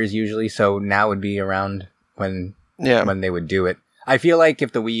 4 years usually. So now would be around when they would do it. I feel like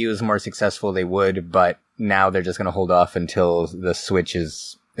if the Wii U is more successful, they would, but now they're just going to hold off until the Switch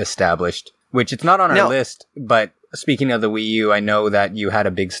is established, which it's not on our list. But speaking of the Wii U, I know that you had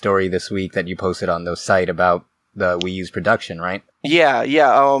a big story this week that you posted on the site about the Wii U's production, right? Yeah.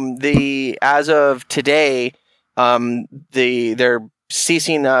 As of today, they're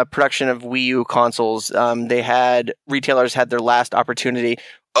ceasing production of Wii U consoles. Retailers had their last opportunity.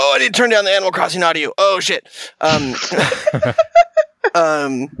 Oh, I didn't turn down the Animal Crossing audio. Oh shit. What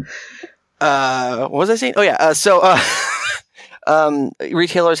was I saying? Oh yeah.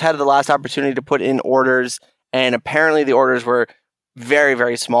 Retailers had the last opportunity to put in orders, and apparently the orders were very,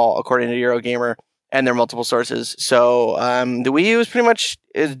 very small, according to Eurogamer and their multiple sources. So the Wii U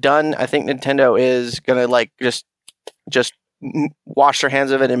is done. I think Nintendo is gonna like just wash their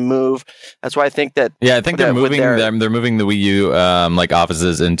hands of it and move. That's why I think that. Yeah, I think they're moving them. They're moving the Wii U like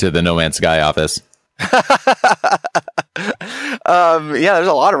offices into the No Man's Sky office. There's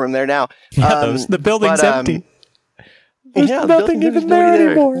a lot of room there now. The building's empty. There's nothing even there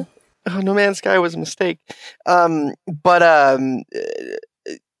anymore. Oh, No Man's Sky was a mistake.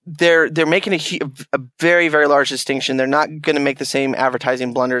 They're making a very, very large distinction. They're not going to make the same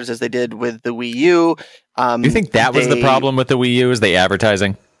advertising blunders as they did with the Wii U. Do you think that was the problem with the Wii U? Is the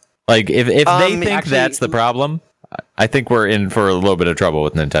advertising? Like, if they think that's the problem, I think we're in for a little bit of trouble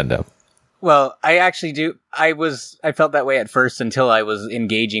with Nintendo. Well, I actually do. I felt that way at first until I was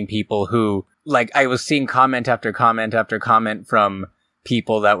engaging people who, like, I was seeing comment after comment after comment from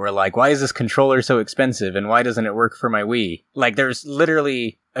people that were like, why is this controller so expensive and why doesn't it work for my Wii? Like, there's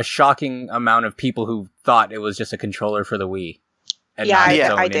literally a shocking amount of people who thought it was just a controller for the Wii and not its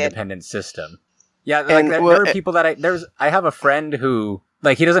own independent system. Yeah, like, there were people that I have a friend who,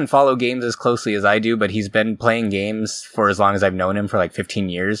 like, he doesn't follow games as closely as I do, but he's been playing games for as long as I've known him, for like 15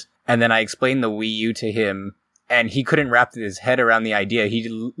 years. And then I explained the Wii U to him, and he couldn't wrap his head around the idea.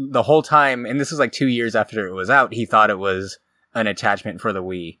 The whole time, and this was like 2 years after it was out, he thought it was an attachment for the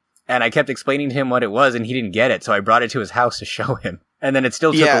Wii. And I kept explaining to him what it was, and he didn't get it, so I brought it to his house to show him. And then it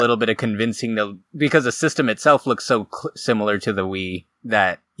still took a little bit of convincing, because the system itself looks so similar to the Wii,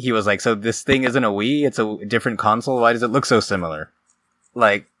 that he was like, so this thing isn't a Wii? It's a different console? Why does it look so similar?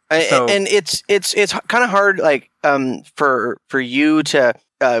 Like, so, and it's kind of hard, like, for you to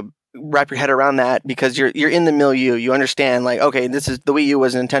wrap your head around that, because you're in the milieu. You understand, like, okay, the Wii U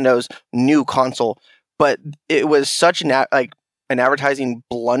was Nintendo's new console, but it was such an advertising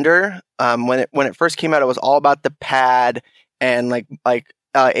blunder. When it first came out, it was all about the pad and like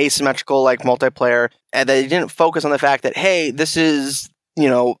asymmetrical, like, multiplayer, and they didn't focus on the fact that, hey, this is,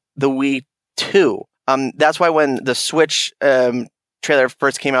 the Wii 2. That's why when the Switch trailer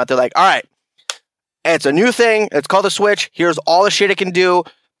first came out, they're like, all right, it's a new thing. It's called the Switch. Here's all the shit it can do.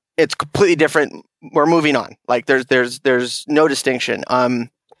 It's completely different. We're moving on. Like, there's no distinction. And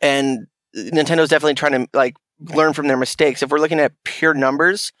Nintendo's definitely trying to, like, learn from their mistakes. If we're looking at pure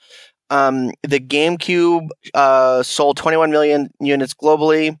numbers, the GameCube sold 21 million units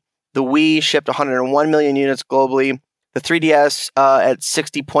globally. The Wii shipped 101 million units globally. The 3DS at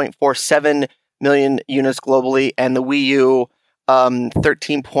 60.47 million units globally, and the Wii U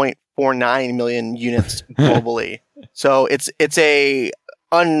 13.49 million units globally. So it's a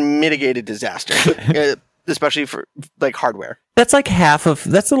unmitigated disaster, especially for, like, hardware. That's like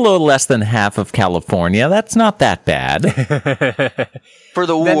that's a little less than half of California. That's not that bad. For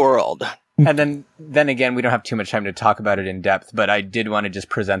the world. And then again, we don't have too much time to talk about it in depth, but I did want to just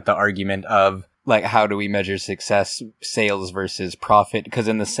present the argument of, like, how do we measure success, sales versus profit? Because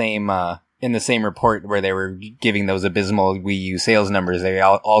in the same report where they were giving those abysmal Wii U sales numbers, they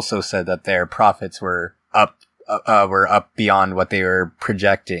also said that their profits were up beyond what they were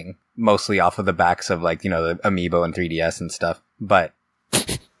projecting, mostly off of the backs of, like, the Amiibo and 3DS and stuff. But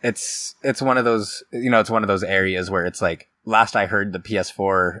it's one of those, it's one of those areas where it's like, last I heard, the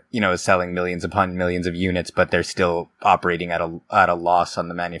PS4, is selling millions upon millions of units, but they're still operating at a loss on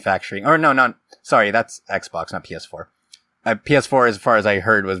the manufacturing. Or no, sorry, that's Xbox, not PS4. PS4, as far as I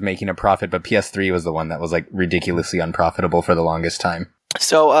heard, was making a profit, but PS3 was the one that was, like, ridiculously unprofitable for the longest time.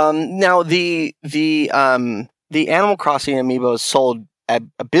 So now the Animal Crossing amiibos sold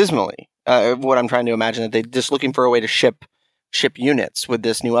abysmally. What I'm trying to imagine, that they're just looking for a way to ship units with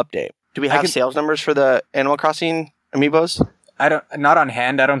this new update. Do we have sales numbers for the Animal Crossing amiibos? Not on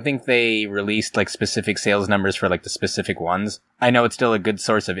hand. I don't think they released, like, specific sales numbers for, like, the specific ones. I know it's still a good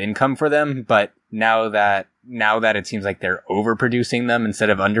source of income for them, but now that it seems like they're overproducing them instead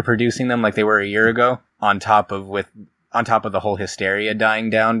of underproducing them like they were a year ago, on top of the whole hysteria dying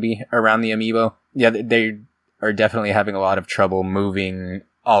down around the amiibo, yeah, they are definitely having a lot of trouble moving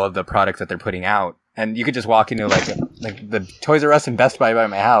all of the products that they're putting out. And you could just walk into, like the Toys R Us and Best Buy by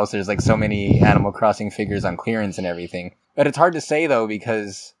my house. There's, like, so many Animal Crossing figures on clearance and everything. But it's hard to say, though,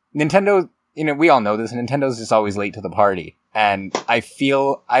 because Nintendo, we all know this, Nintendo's just always late to the party. And I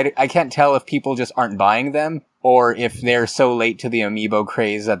feel, I can't tell if people just aren't buying them, or if they're so late to the Amiibo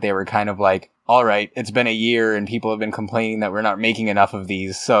craze that they were kind of like, all right, it's been a year and people have been complaining that we're not making enough of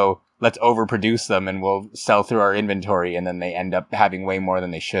these, so let's overproduce them and we'll sell through our inventory, and then they end up having way more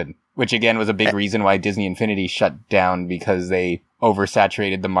than they should. Which, again, was a big reason why Disney Infinity shut down, because they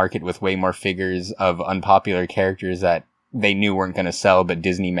oversaturated the market with way more figures of unpopular characters that they knew weren't going to sell, but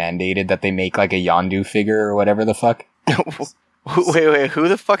Disney mandated that they make, like, a Yondu figure or whatever the fuck. Wait, who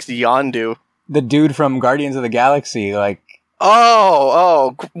the fuck's Yondu? The dude from Guardians of the Galaxy, like...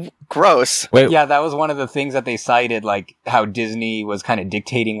 Gross. Wait. Yeah, that was one of the things that they cited, like, how Disney was kind of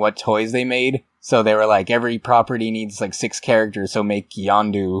dictating what toys they made. So they were like, every property needs, like, 6 characters, so make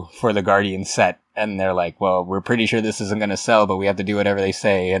Yondu for the Guardians set. And they're like, well, we're pretty sure this isn't going to sell, but we have to do whatever they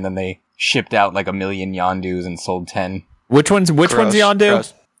say. And then they shipped out, like, 1 million Yondus and sold 10. Which one's Yondu?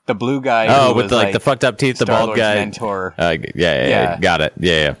 Gross. The blue guy. Oh, with the fucked up teeth, the bald guy. Mentor. Yeah, got it.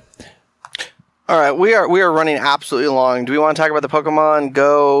 Yeah. All right, we are running absolutely long. Do we want to talk about the Pokemon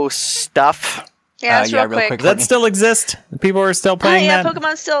Go stuff? Yeah, it's real quick. Does that still exist? People are still playing that? Yeah,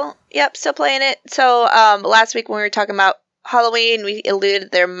 Pokemon's still playing it. So last week when we were talking about Halloween, we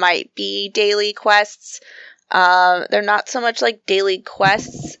alluded there might be daily quests. They're not so much like daily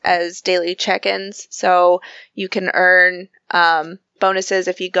quests as daily check-ins, so you can earn bonuses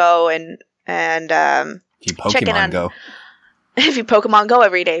if you go and If you check in Pokemon on Go. if you Pokemon Go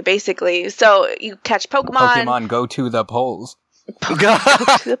every day, basically. So you catch Pokemon. Pokemon Go to the polls. Go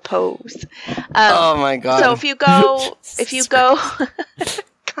to the pose. Oh my god! So if you go,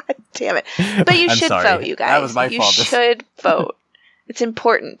 God damn it! But you I'm should sorry. vote, you guys. That was my you fault. should vote. It's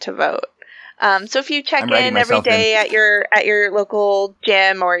important to vote. So if you check I'm writing in every myself day at your local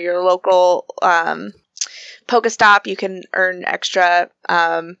gym or your local Pokestop, you can earn extra.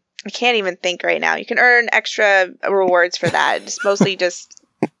 I can't even think right now. You can earn extra rewards for that. It's mostly just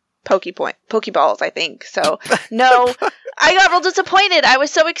Pokeballs, I think. So no, I got real disappointed. I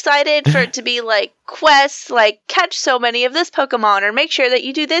was so excited for it to be like quests, like catch so many of this Pokemon or make sure that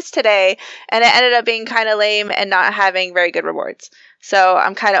you do this today, and it ended up being kind of lame and not having very good rewards. So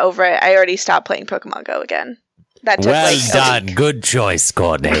I'm kind of over it. I already stopped playing Pokemon Go again. That took Well like done. Good choice,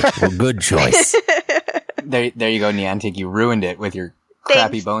 Courtney. Good choice. There you go, Niantic. You ruined it with your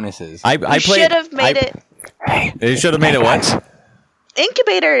crappy Thanks. bonuses. I played. Should have made it You should have made it what?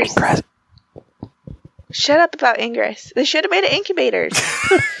 incubators. Shut up about Ingress. They should have made it incubators.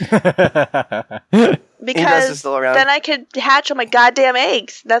 Ingress Because is still around. then I could hatch all my goddamn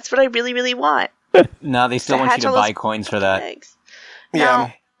eggs. That's what I really, really want. No, they still To want hatch you to all buy those coins for that. Eggs. Yeah.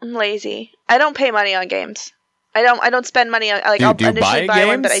 No, I'm lazy. I don't pay money on games. I don't spend money on like Do I'll you initially buy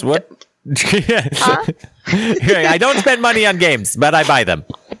one, but I games? What? Huh? I don't spend money on games, but I buy them.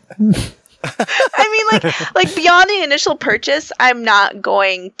 I mean, like beyond the initial purchase, I'm not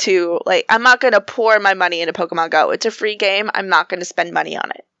going to pour my money into Pokemon Go. It's a free game. I'm not going to spend money on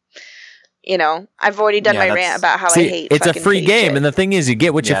it. You know, I've already done Yeah, my that's- rant about how I See, hate. it's a fucking free paid game, shit. and the thing is, you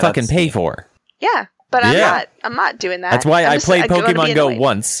get what you Yeah, fucking that's- pay for. Yeah, but Yeah. I'm not doing that. That's why I'm I just- played I'm gonna be Pokemon Go annoyed.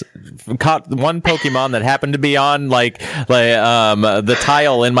 once. Caught one Pokemon that happened to be on the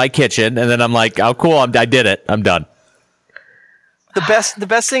tile in my kitchen, and then I'm like, "Oh, cool! I did it. I'm done." The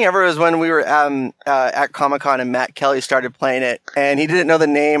best thing ever was when we were at Comic-Con and Matt Kelly started playing it, and he didn't know the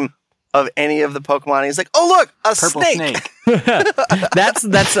name of any of the Pokemon. He's like, "Oh look, a Purple snake!" That's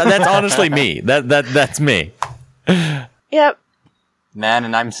honestly me. That's me. Yep. Man,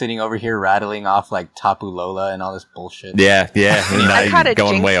 and I'm sitting over here rattling off like Tapu Lola and all this bullshit. Yeah. I caught a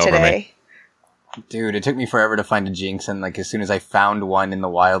going Jinx way over today. me. Dude, it took me forever to find a Jinx, and like as soon as I found one in the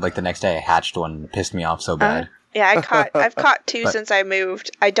wild, like the next day I hatched one, and it pissed me off so bad. Yeah, I've caught two since I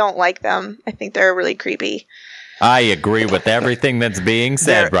moved. I don't like them. I think they're really creepy. I agree with everything that's being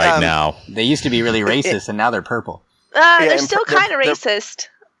said They're, right now. They used to be really racist, and now they're purple. They're and still they're- kind of they're- racist.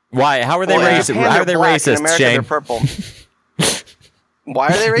 Why? How are they Well, in racist? Japan, How they're are they black. In racist, America, Shane? they're purple. Why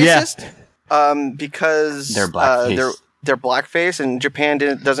are they Yeah. racist? Because They're blackface. they're blackface, and Japan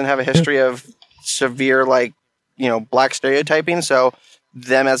doesn't have a history of severe black stereotyping. So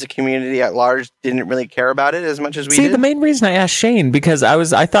them as a community at large didn't really care about it as much as we See, did. the main reason I asked Shane because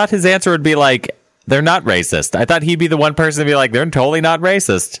I thought his answer would be like, they're not racist. I thought he'd be the one person to be like, they're totally not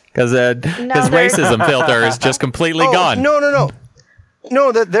racist because his they're- racism filter is just completely gone. No,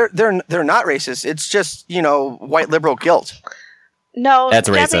 they're not racist. It's just white liberal guilt. No, That's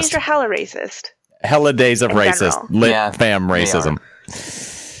Japanese racist. are hella racist. Hella days of In racist general. lit Yeah, fam they racism.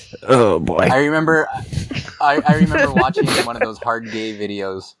 Oh boy. I remember watching one of those hard gay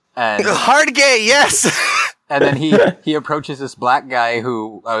videos, and Hard gay, yes. and then he approaches this black guy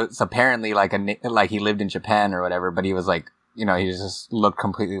who is apparently like he lived in Japan or whatever, but he was like, he just looked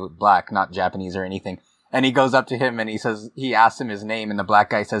completely black, not Japanese or anything. And he goes up to him and he asks him his name, and the black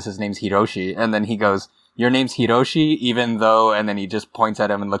guy says his name's Hiroshi, and then he goes, "Your name's Hiroshi, even though," and then he just points at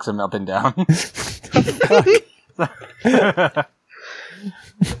him and looks him up and down.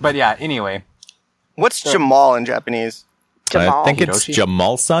 But yeah, anyway. What's Jamal in Japanese? Jamal. I think it's Hiroshi?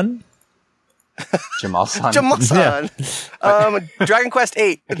 Jamal-san. Jamal-san. Jamal-san. Dragon Quest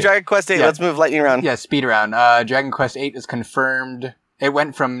 8. Dragon Quest 8. Yeah. Let's move lightning round. Yeah, speed around. Dragon Quest 8 is confirmed. It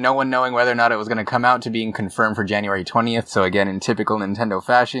went from no one knowing whether or not it was going to come out to being confirmed for January 20th. So again, in typical Nintendo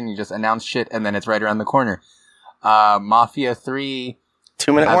fashion, you just announce shit and then it's right around the corner. Mafia 3,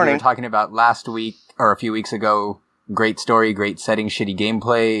 2-minute as we warning. were talking about last week or a few weeks ago, great story, great setting, shitty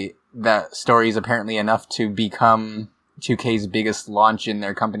gameplay. That story is apparently enough to become 2K's biggest launch in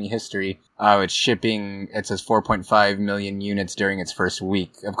their company history. It's shipping, it says 4.5 million units during its first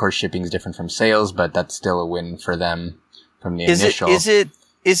week. Of course, shipping is different from sales, but that's still a win for them from the initial. Is it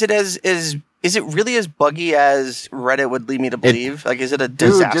really as buggy as Reddit would lead me to believe? Is it a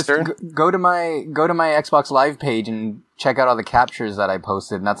disaster? Dude, just go to my Xbox Live page and check out all the captures that I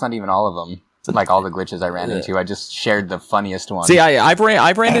posted, and that's not even all of them. like all the glitches I ran into. I just shared the funniest one. See, I've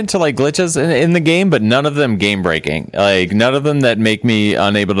ran into like glitches in the game, but none of them game breaking. Like none of them that make me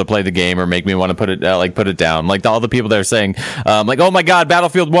unable to play the game or make me want to put it down. Like all the people that are saying, like, oh my god,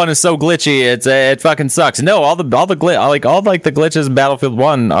 Battlefield 1 is so glitchy, it fucking sucks. No, all the glitches in Battlefield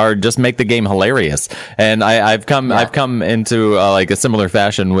 1 are just make the game hilarious. And I've come into like a similar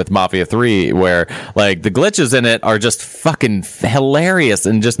fashion with Mafia 3, where like the glitches in it are just fucking hilarious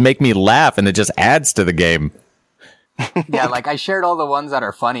and just make me laugh, and it just adds to the game. Yeah, like I shared all the ones that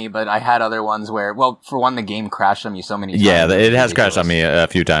are funny, but I had other ones where, well, for one, the game crashed on me so many times. Yeah, it has crashed on me a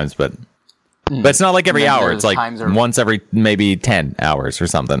few times, but it's not like every hour. It's like once every maybe 10 hours or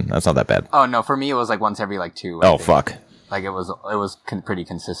something. That's not that bad. Oh no, for me it was like once every like 2. Oh fuck! Like it was pretty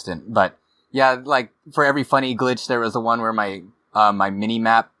consistent. But yeah, like for every funny glitch, there was the one where my mini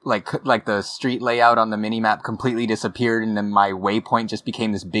map, like the street layout on the mini map completely disappeared, and then my waypoint just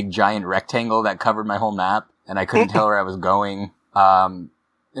became this big giant rectangle that covered my whole map, and I couldn't tell where I was going.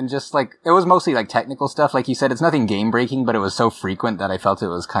 And just like, it was mostly like technical stuff. Like you said, it's nothing game breaking, but it was so frequent that I felt it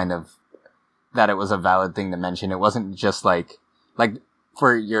was kind of, that it was a valid thing to mention. It wasn't just like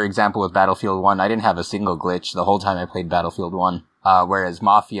for your example with Battlefield 1, I didn't have a single glitch the whole time I played Battlefield 1. Whereas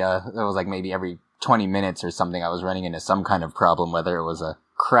Mafia, it was like maybe every 20 minutes or something I was running into some kind of problem, whether it was a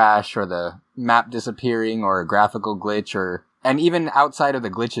crash or the map disappearing or a graphical glitch, and even outside of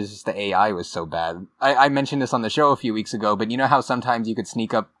the glitches, just the AI was so bad. I mentioned this on the show a few weeks ago, but you know how sometimes you could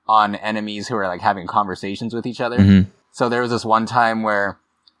sneak up on enemies who are like having conversations with each other? Mm-hmm. So there was this one time where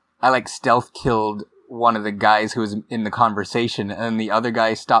I like stealth killed one of the guys who was in the conversation, and the other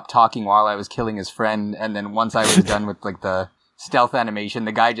guy stopped talking while I was killing his friend, and then once I was done with like the stealth animation,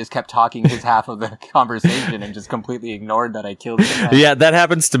 the guy just kept talking his half of the conversation and just completely ignored that I killed him. Yeah, that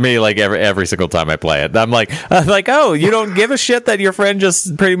happens to me like every single time I play it. I'm like, oh, you don't give a shit that your friend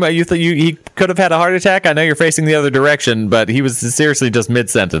just pretty much he could have had a heart attack. I know you're facing the other direction, but he was seriously just mid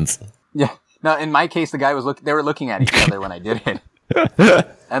sentence. Yeah, no, in my case, the guy they were looking at each other when I did it,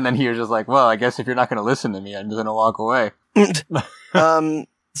 and then he was just like, "Well, I guess if you're not going to listen to me, I'm just going to walk away."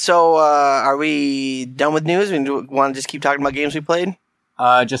 So, are we done with news? We want to just keep talking about games we played?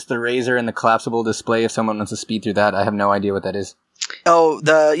 Just the Razer and the collapsible display. If someone wants to speed through that, I have no idea what that is. Oh,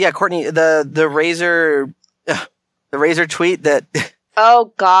 Courtney, the Razer tweet that.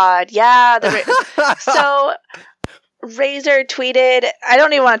 Oh God, yeah. So Razer tweeted. I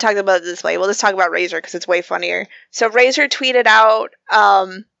don't even want to talk about the display. We'll just talk about Razer because it's way funnier. So Razer tweeted out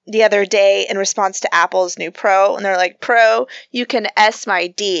the other day in response to Apple's new Pro, and they're like, "Pro, you can S my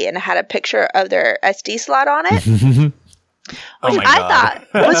D," and it had a picture of their SD slot on it, which I thought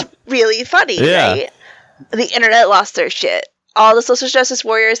was really funny. Yeah. Right? The internet lost their shit. All the social justice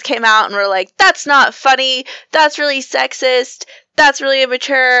warriors came out and were like, "That's not funny. That's really sexist. That's really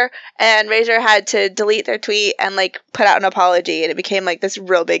immature." And Razer had to delete their tweet and like put out an apology, and it became like this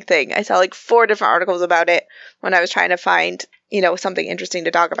real big thing. I saw like 4 different articles about it when I was trying to find, something interesting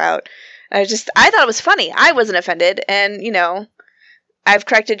to talk about. I thought it was funny. I wasn't offended, and I've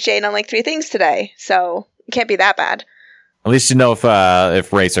corrected Shane on like 3 things today, so it can't be that bad. At least if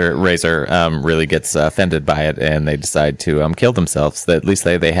Razer really gets offended by it and they decide to kill themselves, that at least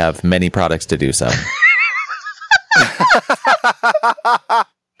they have many products to do so.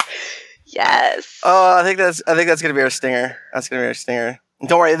 Yes. Oh, I think that's gonna be our stinger. That's gonna be our stinger.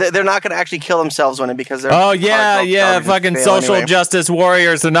 Don't worry, they're not gonna actually kill themselves on it because they're. Oh yeah, fucking social justice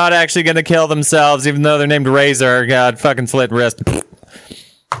warriors. They're not actually gonna kill themselves, even though they're named Razer. God, fucking slit wrist.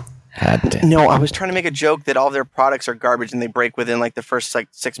 No, I was trying to make a joke that all of their products are garbage and they break within like the first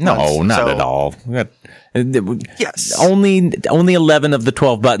 6 months. No, not at all. Yes. Only 11 of the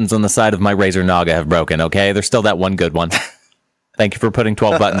 12 buttons on the side of my Razer Naga have broken, okay? There's still that one good one. Thank you for putting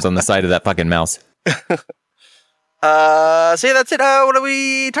 12 buttons on the side of that fucking mouse. So yeah, that's it. What do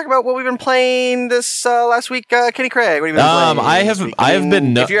we talk about? What we've been playing this last week? Kenny Craig, what have you been playing? I have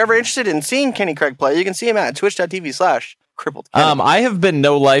been. If you're ever interested in seeing Kenny Craig play, you can see him at twitch.tv/crippled. I have been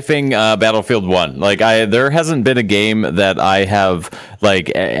no-lifing Battlefield 1. Like, there hasn't been a game that I have,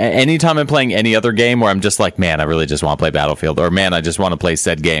 like, anytime I'm playing any other game where I'm just like, man, I really just want to play Battlefield, or man, I just want to play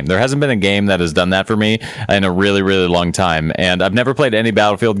said game. There hasn't been a game that has done that for me in a really, really long time, and I've never played any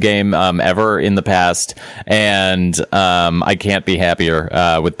Battlefield game ever in the past, and I can't be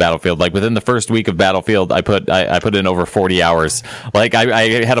happier with Battlefield. Like, within the first week of Battlefield, I put in over 40 hours. Like,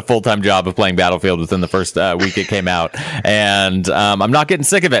 I had a full-time job of playing Battlefield within the first week it came out. And I'm not getting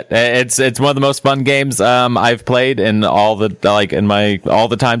sick of it. It's one of the most fun games I've played in all the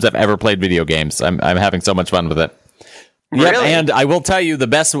times I've ever played video games. I'm having so much fun with it. Yep, Really? and I will tell you the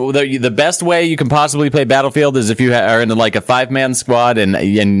best way you can possibly play Battlefield is if you are in like a 5-man squad and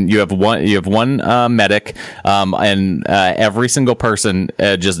you have one medic, and every single person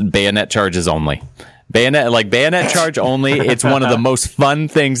just bayonet charges only. Bayonet charge only. It's one of the most fun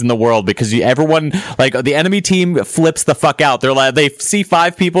things in the world because everyone, like the enemy team flips the fuck out. They see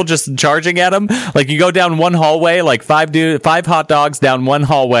 5 people just charging at them. Like you go down one hallway, like 5 hot dogs down one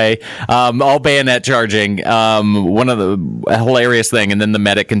hallway, all bayonet charging. One of the hilarious thing, and then the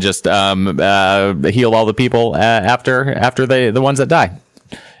medic can just heal all the people after the ones that die.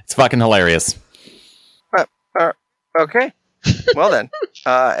 It's fucking hilarious. Okay. Well then,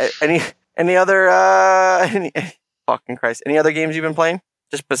 any other fucking Christ? Any other games you've been playing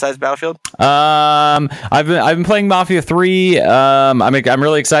just besides Battlefield? I've been playing Mafia 3. I'm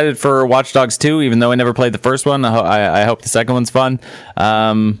really excited for Watch Dogs 2, even though I never played the first one. I hope the second one's fun.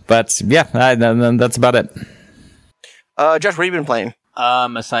 But yeah, that's about it. Josh, what have you been playing?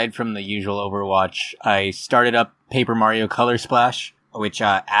 Aside from the usual Overwatch, I started up Paper Mario Color Splash, which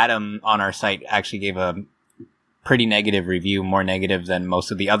Adam on our site actually gave a pretty negative review, more negative than most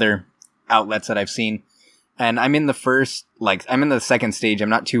of the other outlets that I've seen. And I'm in the second stage. I'm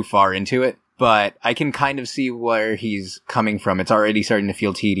not too far into it, but I can kind of see where he's coming from. It's already starting to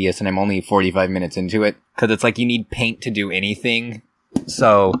feel tedious, and I'm only 45 minutes into it. Because it's like you need paint to do anything.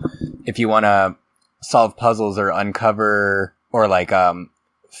 So if you want to solve puzzles or uncover or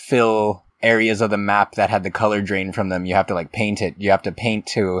fill areas of the map that had the color drain from them, you have to paint it.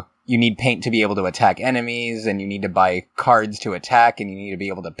 You need paint to be able to attack enemies, and you need to buy cards to attack, and you need to be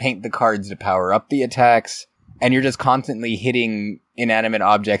able to paint the cards to power up the attacks. And you're just constantly hitting inanimate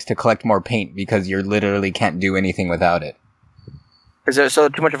objects to collect more paint because you literally can't do anything without it. Is it so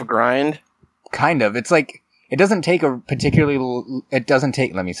too much of a grind? Kind of. It's like, it doesn't take a particularly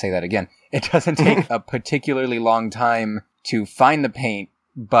long time to find the paint,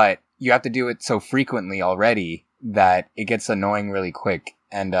 but you have to do it so frequently already that it gets annoying really quick.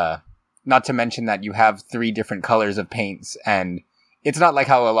 And not to mention that you have 3 different colors of paints, and it's not like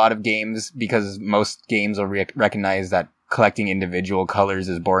how a lot of games, because most games will recognize that collecting individual colors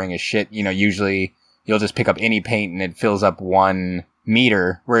is boring as shit. Usually you'll just pick up any paint and it fills up 1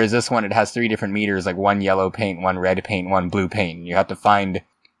 meter, whereas this one, it has 3 different meters, like 1 yellow paint, 1 red paint, 1 blue paint. You have to find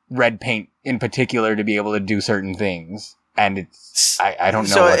red paint in particular to be able to do certain things, and it's I don't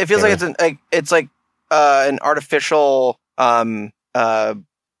know. So it feels like it's an artificial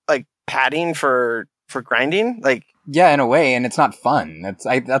padding for grinding, yeah, in a way, and it's not fun. That's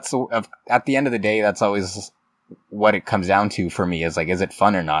at the end of the day, that's always what it comes down to for me, is it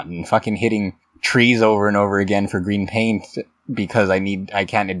fun or not? And fucking hitting trees over and over again for green paint because I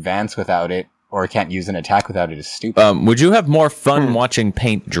can't advance without it, or can't use an attack without it, is stupid. Would you have more fun watching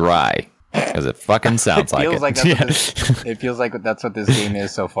paint dry? Because it fucking sounds like it. It feels like that's what this game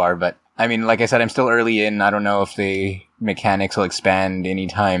is so far. But I mean, like I said, I'm still early in. I don't know if the mechanics will expand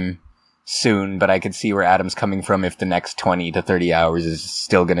anytime soon, but I could see where Adam's coming from if the next 20 to 30 hours is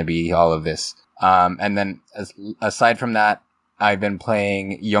still going to be all of this. And then aside from that, I've been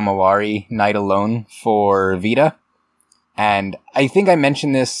playing Yomawari Night Alone for Vita. And I think I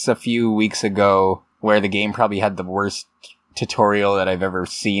mentioned this a few weeks ago, where the game probably had the worst tutorial that I've ever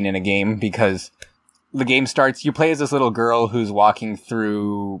seen in a game, because the game starts, you play as this little girl who's walking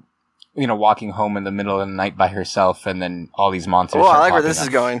home in the middle of the night by herself, and then all these monsters. Oh, I like where this is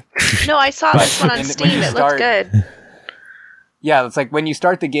going. No, I saw this one on Steam. It looks good. Yeah, it's like when you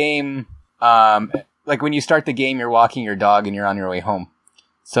start the game, you're walking your dog and you're on your way home.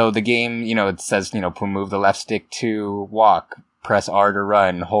 So the game, it says, move the left stick to walk, press R to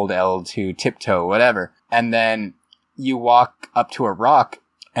run, hold L to tiptoe, whatever. And then you walk up to a rock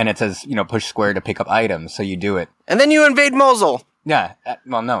and it says, push square to pick up items. So you do it. And then you invade Mosul. Yeah.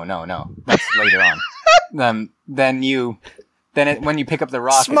 Well, no. That's later on. When you pick up the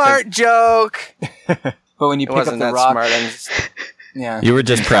rock. Smart joke. But when you pick up the rock. Smart, yeah. You were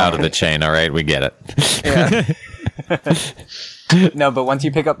just proud of it, Shane. All right. We get it. Yeah. No, but once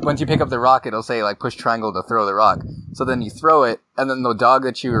you pick up the rock, it'll say push triangle to throw the rock. So then you throw it, and then the dog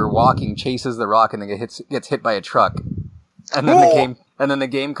that you're walking chases the rock, and then gets hit by a truck. And then the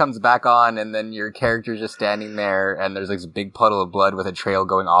game comes back on, and then your character's just standing there, and there's this big puddle of blood with a trail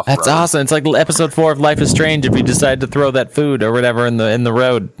going off. That's awesome. It's like episode 4 of Life is Strange. If you decide to throw that food or whatever in the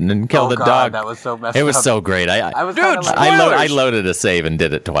road and kill the dog, that was so messed up. It was so great. I loaded a save and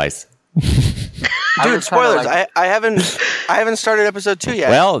did it twice. Dude, spoilers! I haven't started episode 2 yet.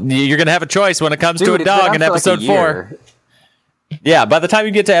 Well, you're gonna have a choice when it comes to a dog in episode 4. Yeah, by the time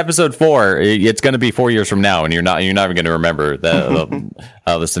you get to episode 4, it's going to be 4 years from now, and you're not even going to remember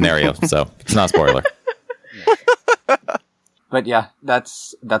the scenario. So it's not a spoiler. But yeah,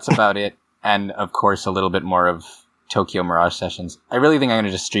 that's about it. And of course, a little bit more of Tokyo Mirage Sessions. I really think I'm going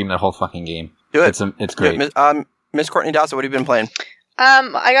to just stream the whole fucking game. Do it. It's great. Miss Courtney Dawson, what have you been playing?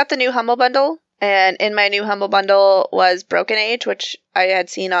 I got the new Humble Bundle, and in my new Humble Bundle was Broken Age, which I had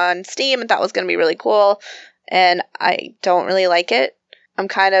seen on Steam and thought was going to be really cool, and I don't really like it. I'm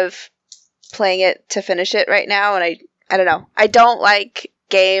kind of playing it to finish it right now, and I don't know. I don't like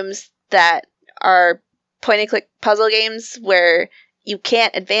games that are point-and-click puzzle games where you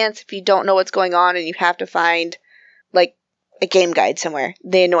can't advance if you don't know what's going on and you have to find, like, a game guide somewhere.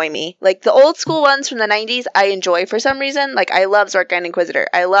 They annoy me. Like, the old school ones from the 90s, I enjoy for some reason. Like, I love Zorkine Inquisitor.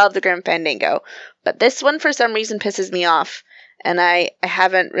 I love the Grim Fandango. But this one, for some reason, pisses me off. And I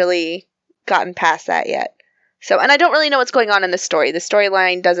haven't really gotten past that yet. So, and I don't really know what's going on in the story. The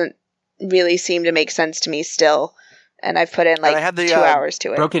storyline doesn't really seem to make sense to me still. And I've put in, like, 2 hours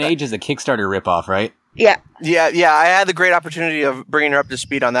to it. Broken Age is a Kickstarter ripoff, right? Yeah. Yeah, I had the great opportunity of bringing her up to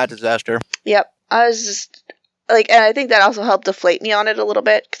speed on that disaster. Yep. I was just... like, and I think that also helped deflate me on it a little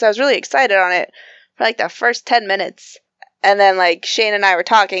bit, because I was really excited on it for, like, the first 10 minutes. And then, like, Shane and I were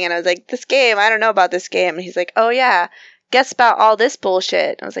talking, and I was like, this game, I don't know about this game. And he's like, oh, yeah, guess about all this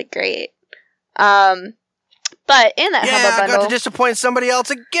bullshit. And I was like, great. But in that Humble Bundle... I got to disappoint somebody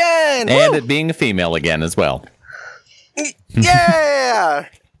else again! And Woo! it being a female again as well. Yeah!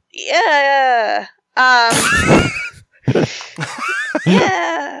 Yeah!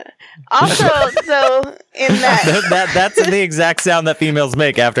 Yeah. Also, so in That's the exact sound that females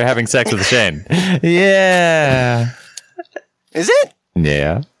make after having sex with Shane. Yeah. Is it?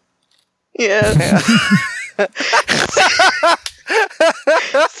 Yeah. Yeah.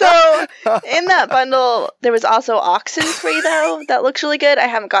 So in that bundle, there was also Oxenfree though. That looks really good. I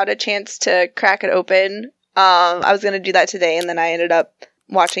haven't got a chance to crack it open. I was gonna do that today, and then I ended up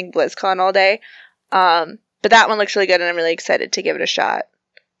watching BlizzCon all day. But that one looks really good, and I'm really excited to give it a shot.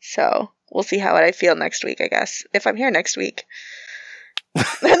 So we'll see how I feel next week, I guess, if I'm here next week.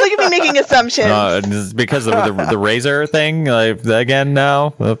 Look at me making assumptions. Because of the Razer thing, like, again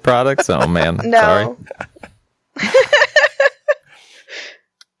now, the products. Oh man, no. Sorry.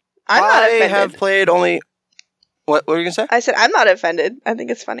 I'm not offended. I have played only... What were you going to say? I said I'm not offended. I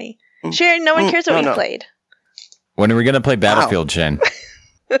think it's funny. Sharon, no one cares what we played. When are we going to play Battlefield, Shane?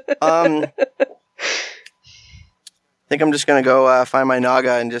 I think I'm just going to go find my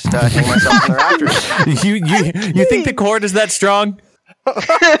Naga and just hang myself in the rafters. You think the cord is that strong? No,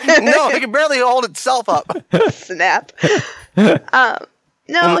 it can barely hold itself up. Snap.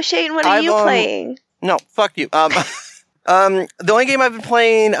 No, Shane, what are you playing? No, fuck you. The only game I've been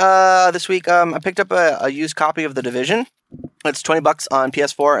playing this week, I picked up a used copy of The Division. It's $20 on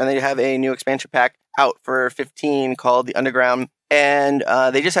PS4, and they have a new expansion pack out for $15 called The Underground. And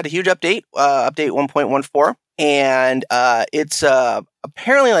they just had a huge update, update 1.14, and it's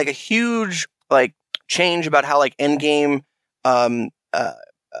apparently like a huge like change about how like endgame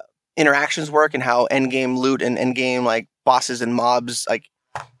interactions work and how endgame loot and endgame like bosses and mobs like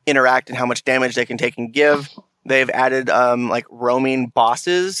interact and how much damage they can take and give. They've added like roaming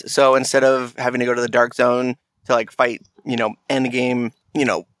bosses, so instead of having to go to the dark zone to like fight, endgame,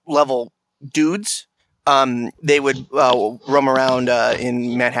 level dudes, they would roam around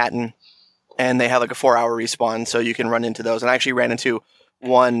in Manhattan, and they have like a 4-hour respawn, so you can run into those. And I actually ran into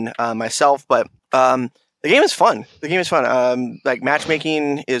one myself, but the game is fun. Like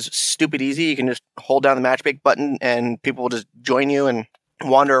matchmaking is stupid easy. You can just hold down the matchmake button, and people will just join you and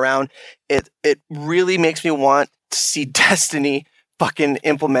wander around. It really makes me want to see Destiny fucking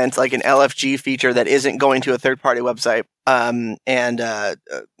implement like an LFG feature that isn't going to a third-party website, and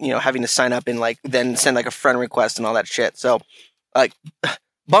having to sign up and like then send like a friend request and all that shit. So, like,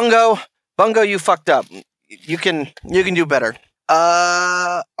 Bungo, you fucked up. You can do better.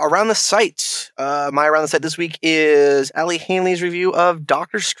 Around the site, my around the site this week is Ali Hanley's review of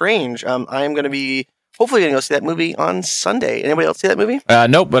Doctor Strange. I am going to be hopefully going to go see that movie on Sunday. Anybody else see that movie?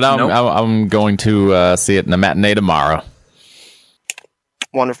 Nope, but I'm going to see it in the matinee tomorrow.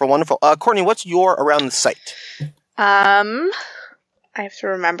 Wonderful. Courtney, what's your around the site? I have to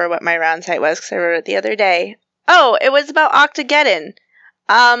remember what my around site was because I wrote it the other day. Oh, it was about Octogeddon.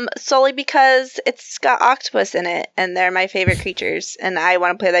 Solely because it's got octopus in it, and they're my favorite creatures, and I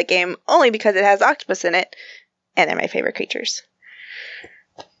want to play that game only because it has octopus in it, and they're my favorite creatures.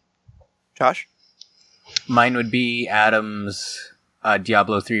 Josh? Mine would be Adam's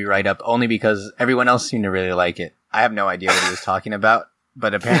Diablo 3 write-up, only because everyone else seemed to really like it. I have no idea what he was talking about,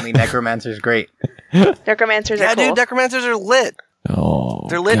 but apparently Necromancer's great. Necromancers are cool. Yeah, dude, Necromancers are lit. Oh.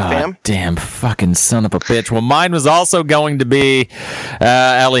 They're lit, fam. Damn fucking son of a bitch. Well, mine was also going to be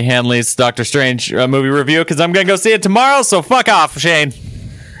Allie Hanley's Doctor Strange movie review because I'm going to go see it tomorrow, so fuck off, Shane.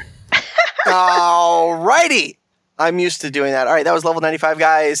 Alrighty. I'm used to doing that. All right, that was level 95,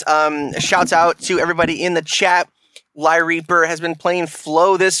 guys. Shouts out to everybody in the chat. Lie Reaper has been playing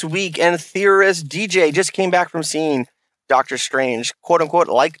Flow this week, and Theorist DJ just came back from seeing Doctor Strange, quote unquote,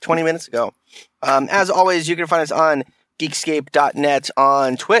 like 20 minutes ago. As always, you can find us on geekscape.net,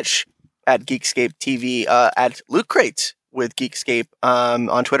 on Twitch at Geekscape TV, at Loot Crate with Geekscape,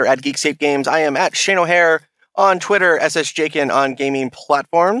 on Twitter at Geekscape Games. I am at Shane O'Hare on Twitter, SSJakin on gaming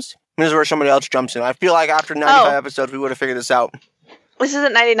platforms. This is where somebody else jumps in. I feel like after 95 episodes, we would have figured this out. This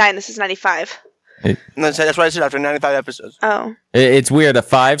isn't 99, this is 95. That's what I said, after 95 episodes. Oh. It's weird. A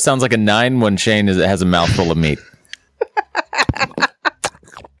 5 sounds like a 9 when Shane has a mouthful of meat.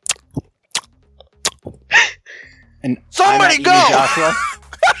 And somebody go! Joshua.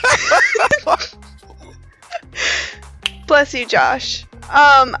 Bless you, Josh.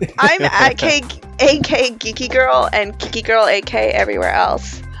 I'm at AK Geeky Girl and Geeky Girl AK everywhere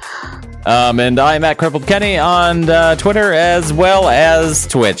else. And I'm at Crippled Kenny on Twitter as well as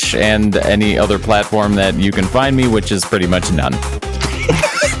Twitch and any other platform that you can find me, which is pretty much none.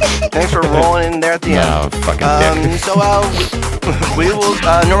 Thanks for rolling in there at the end. Oh, fucking dick. So we will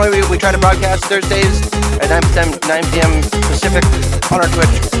normally we try to broadcast Thursdays at 9 p.m. Pacific on our Twitch.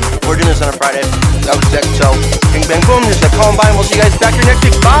 We're doing this on a Friday. That was sick. So bing bang boom, just like calling by, and we'll see you guys back here next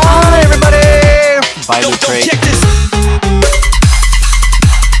week. Bye everybody. Bye, Luke Crate. Check this.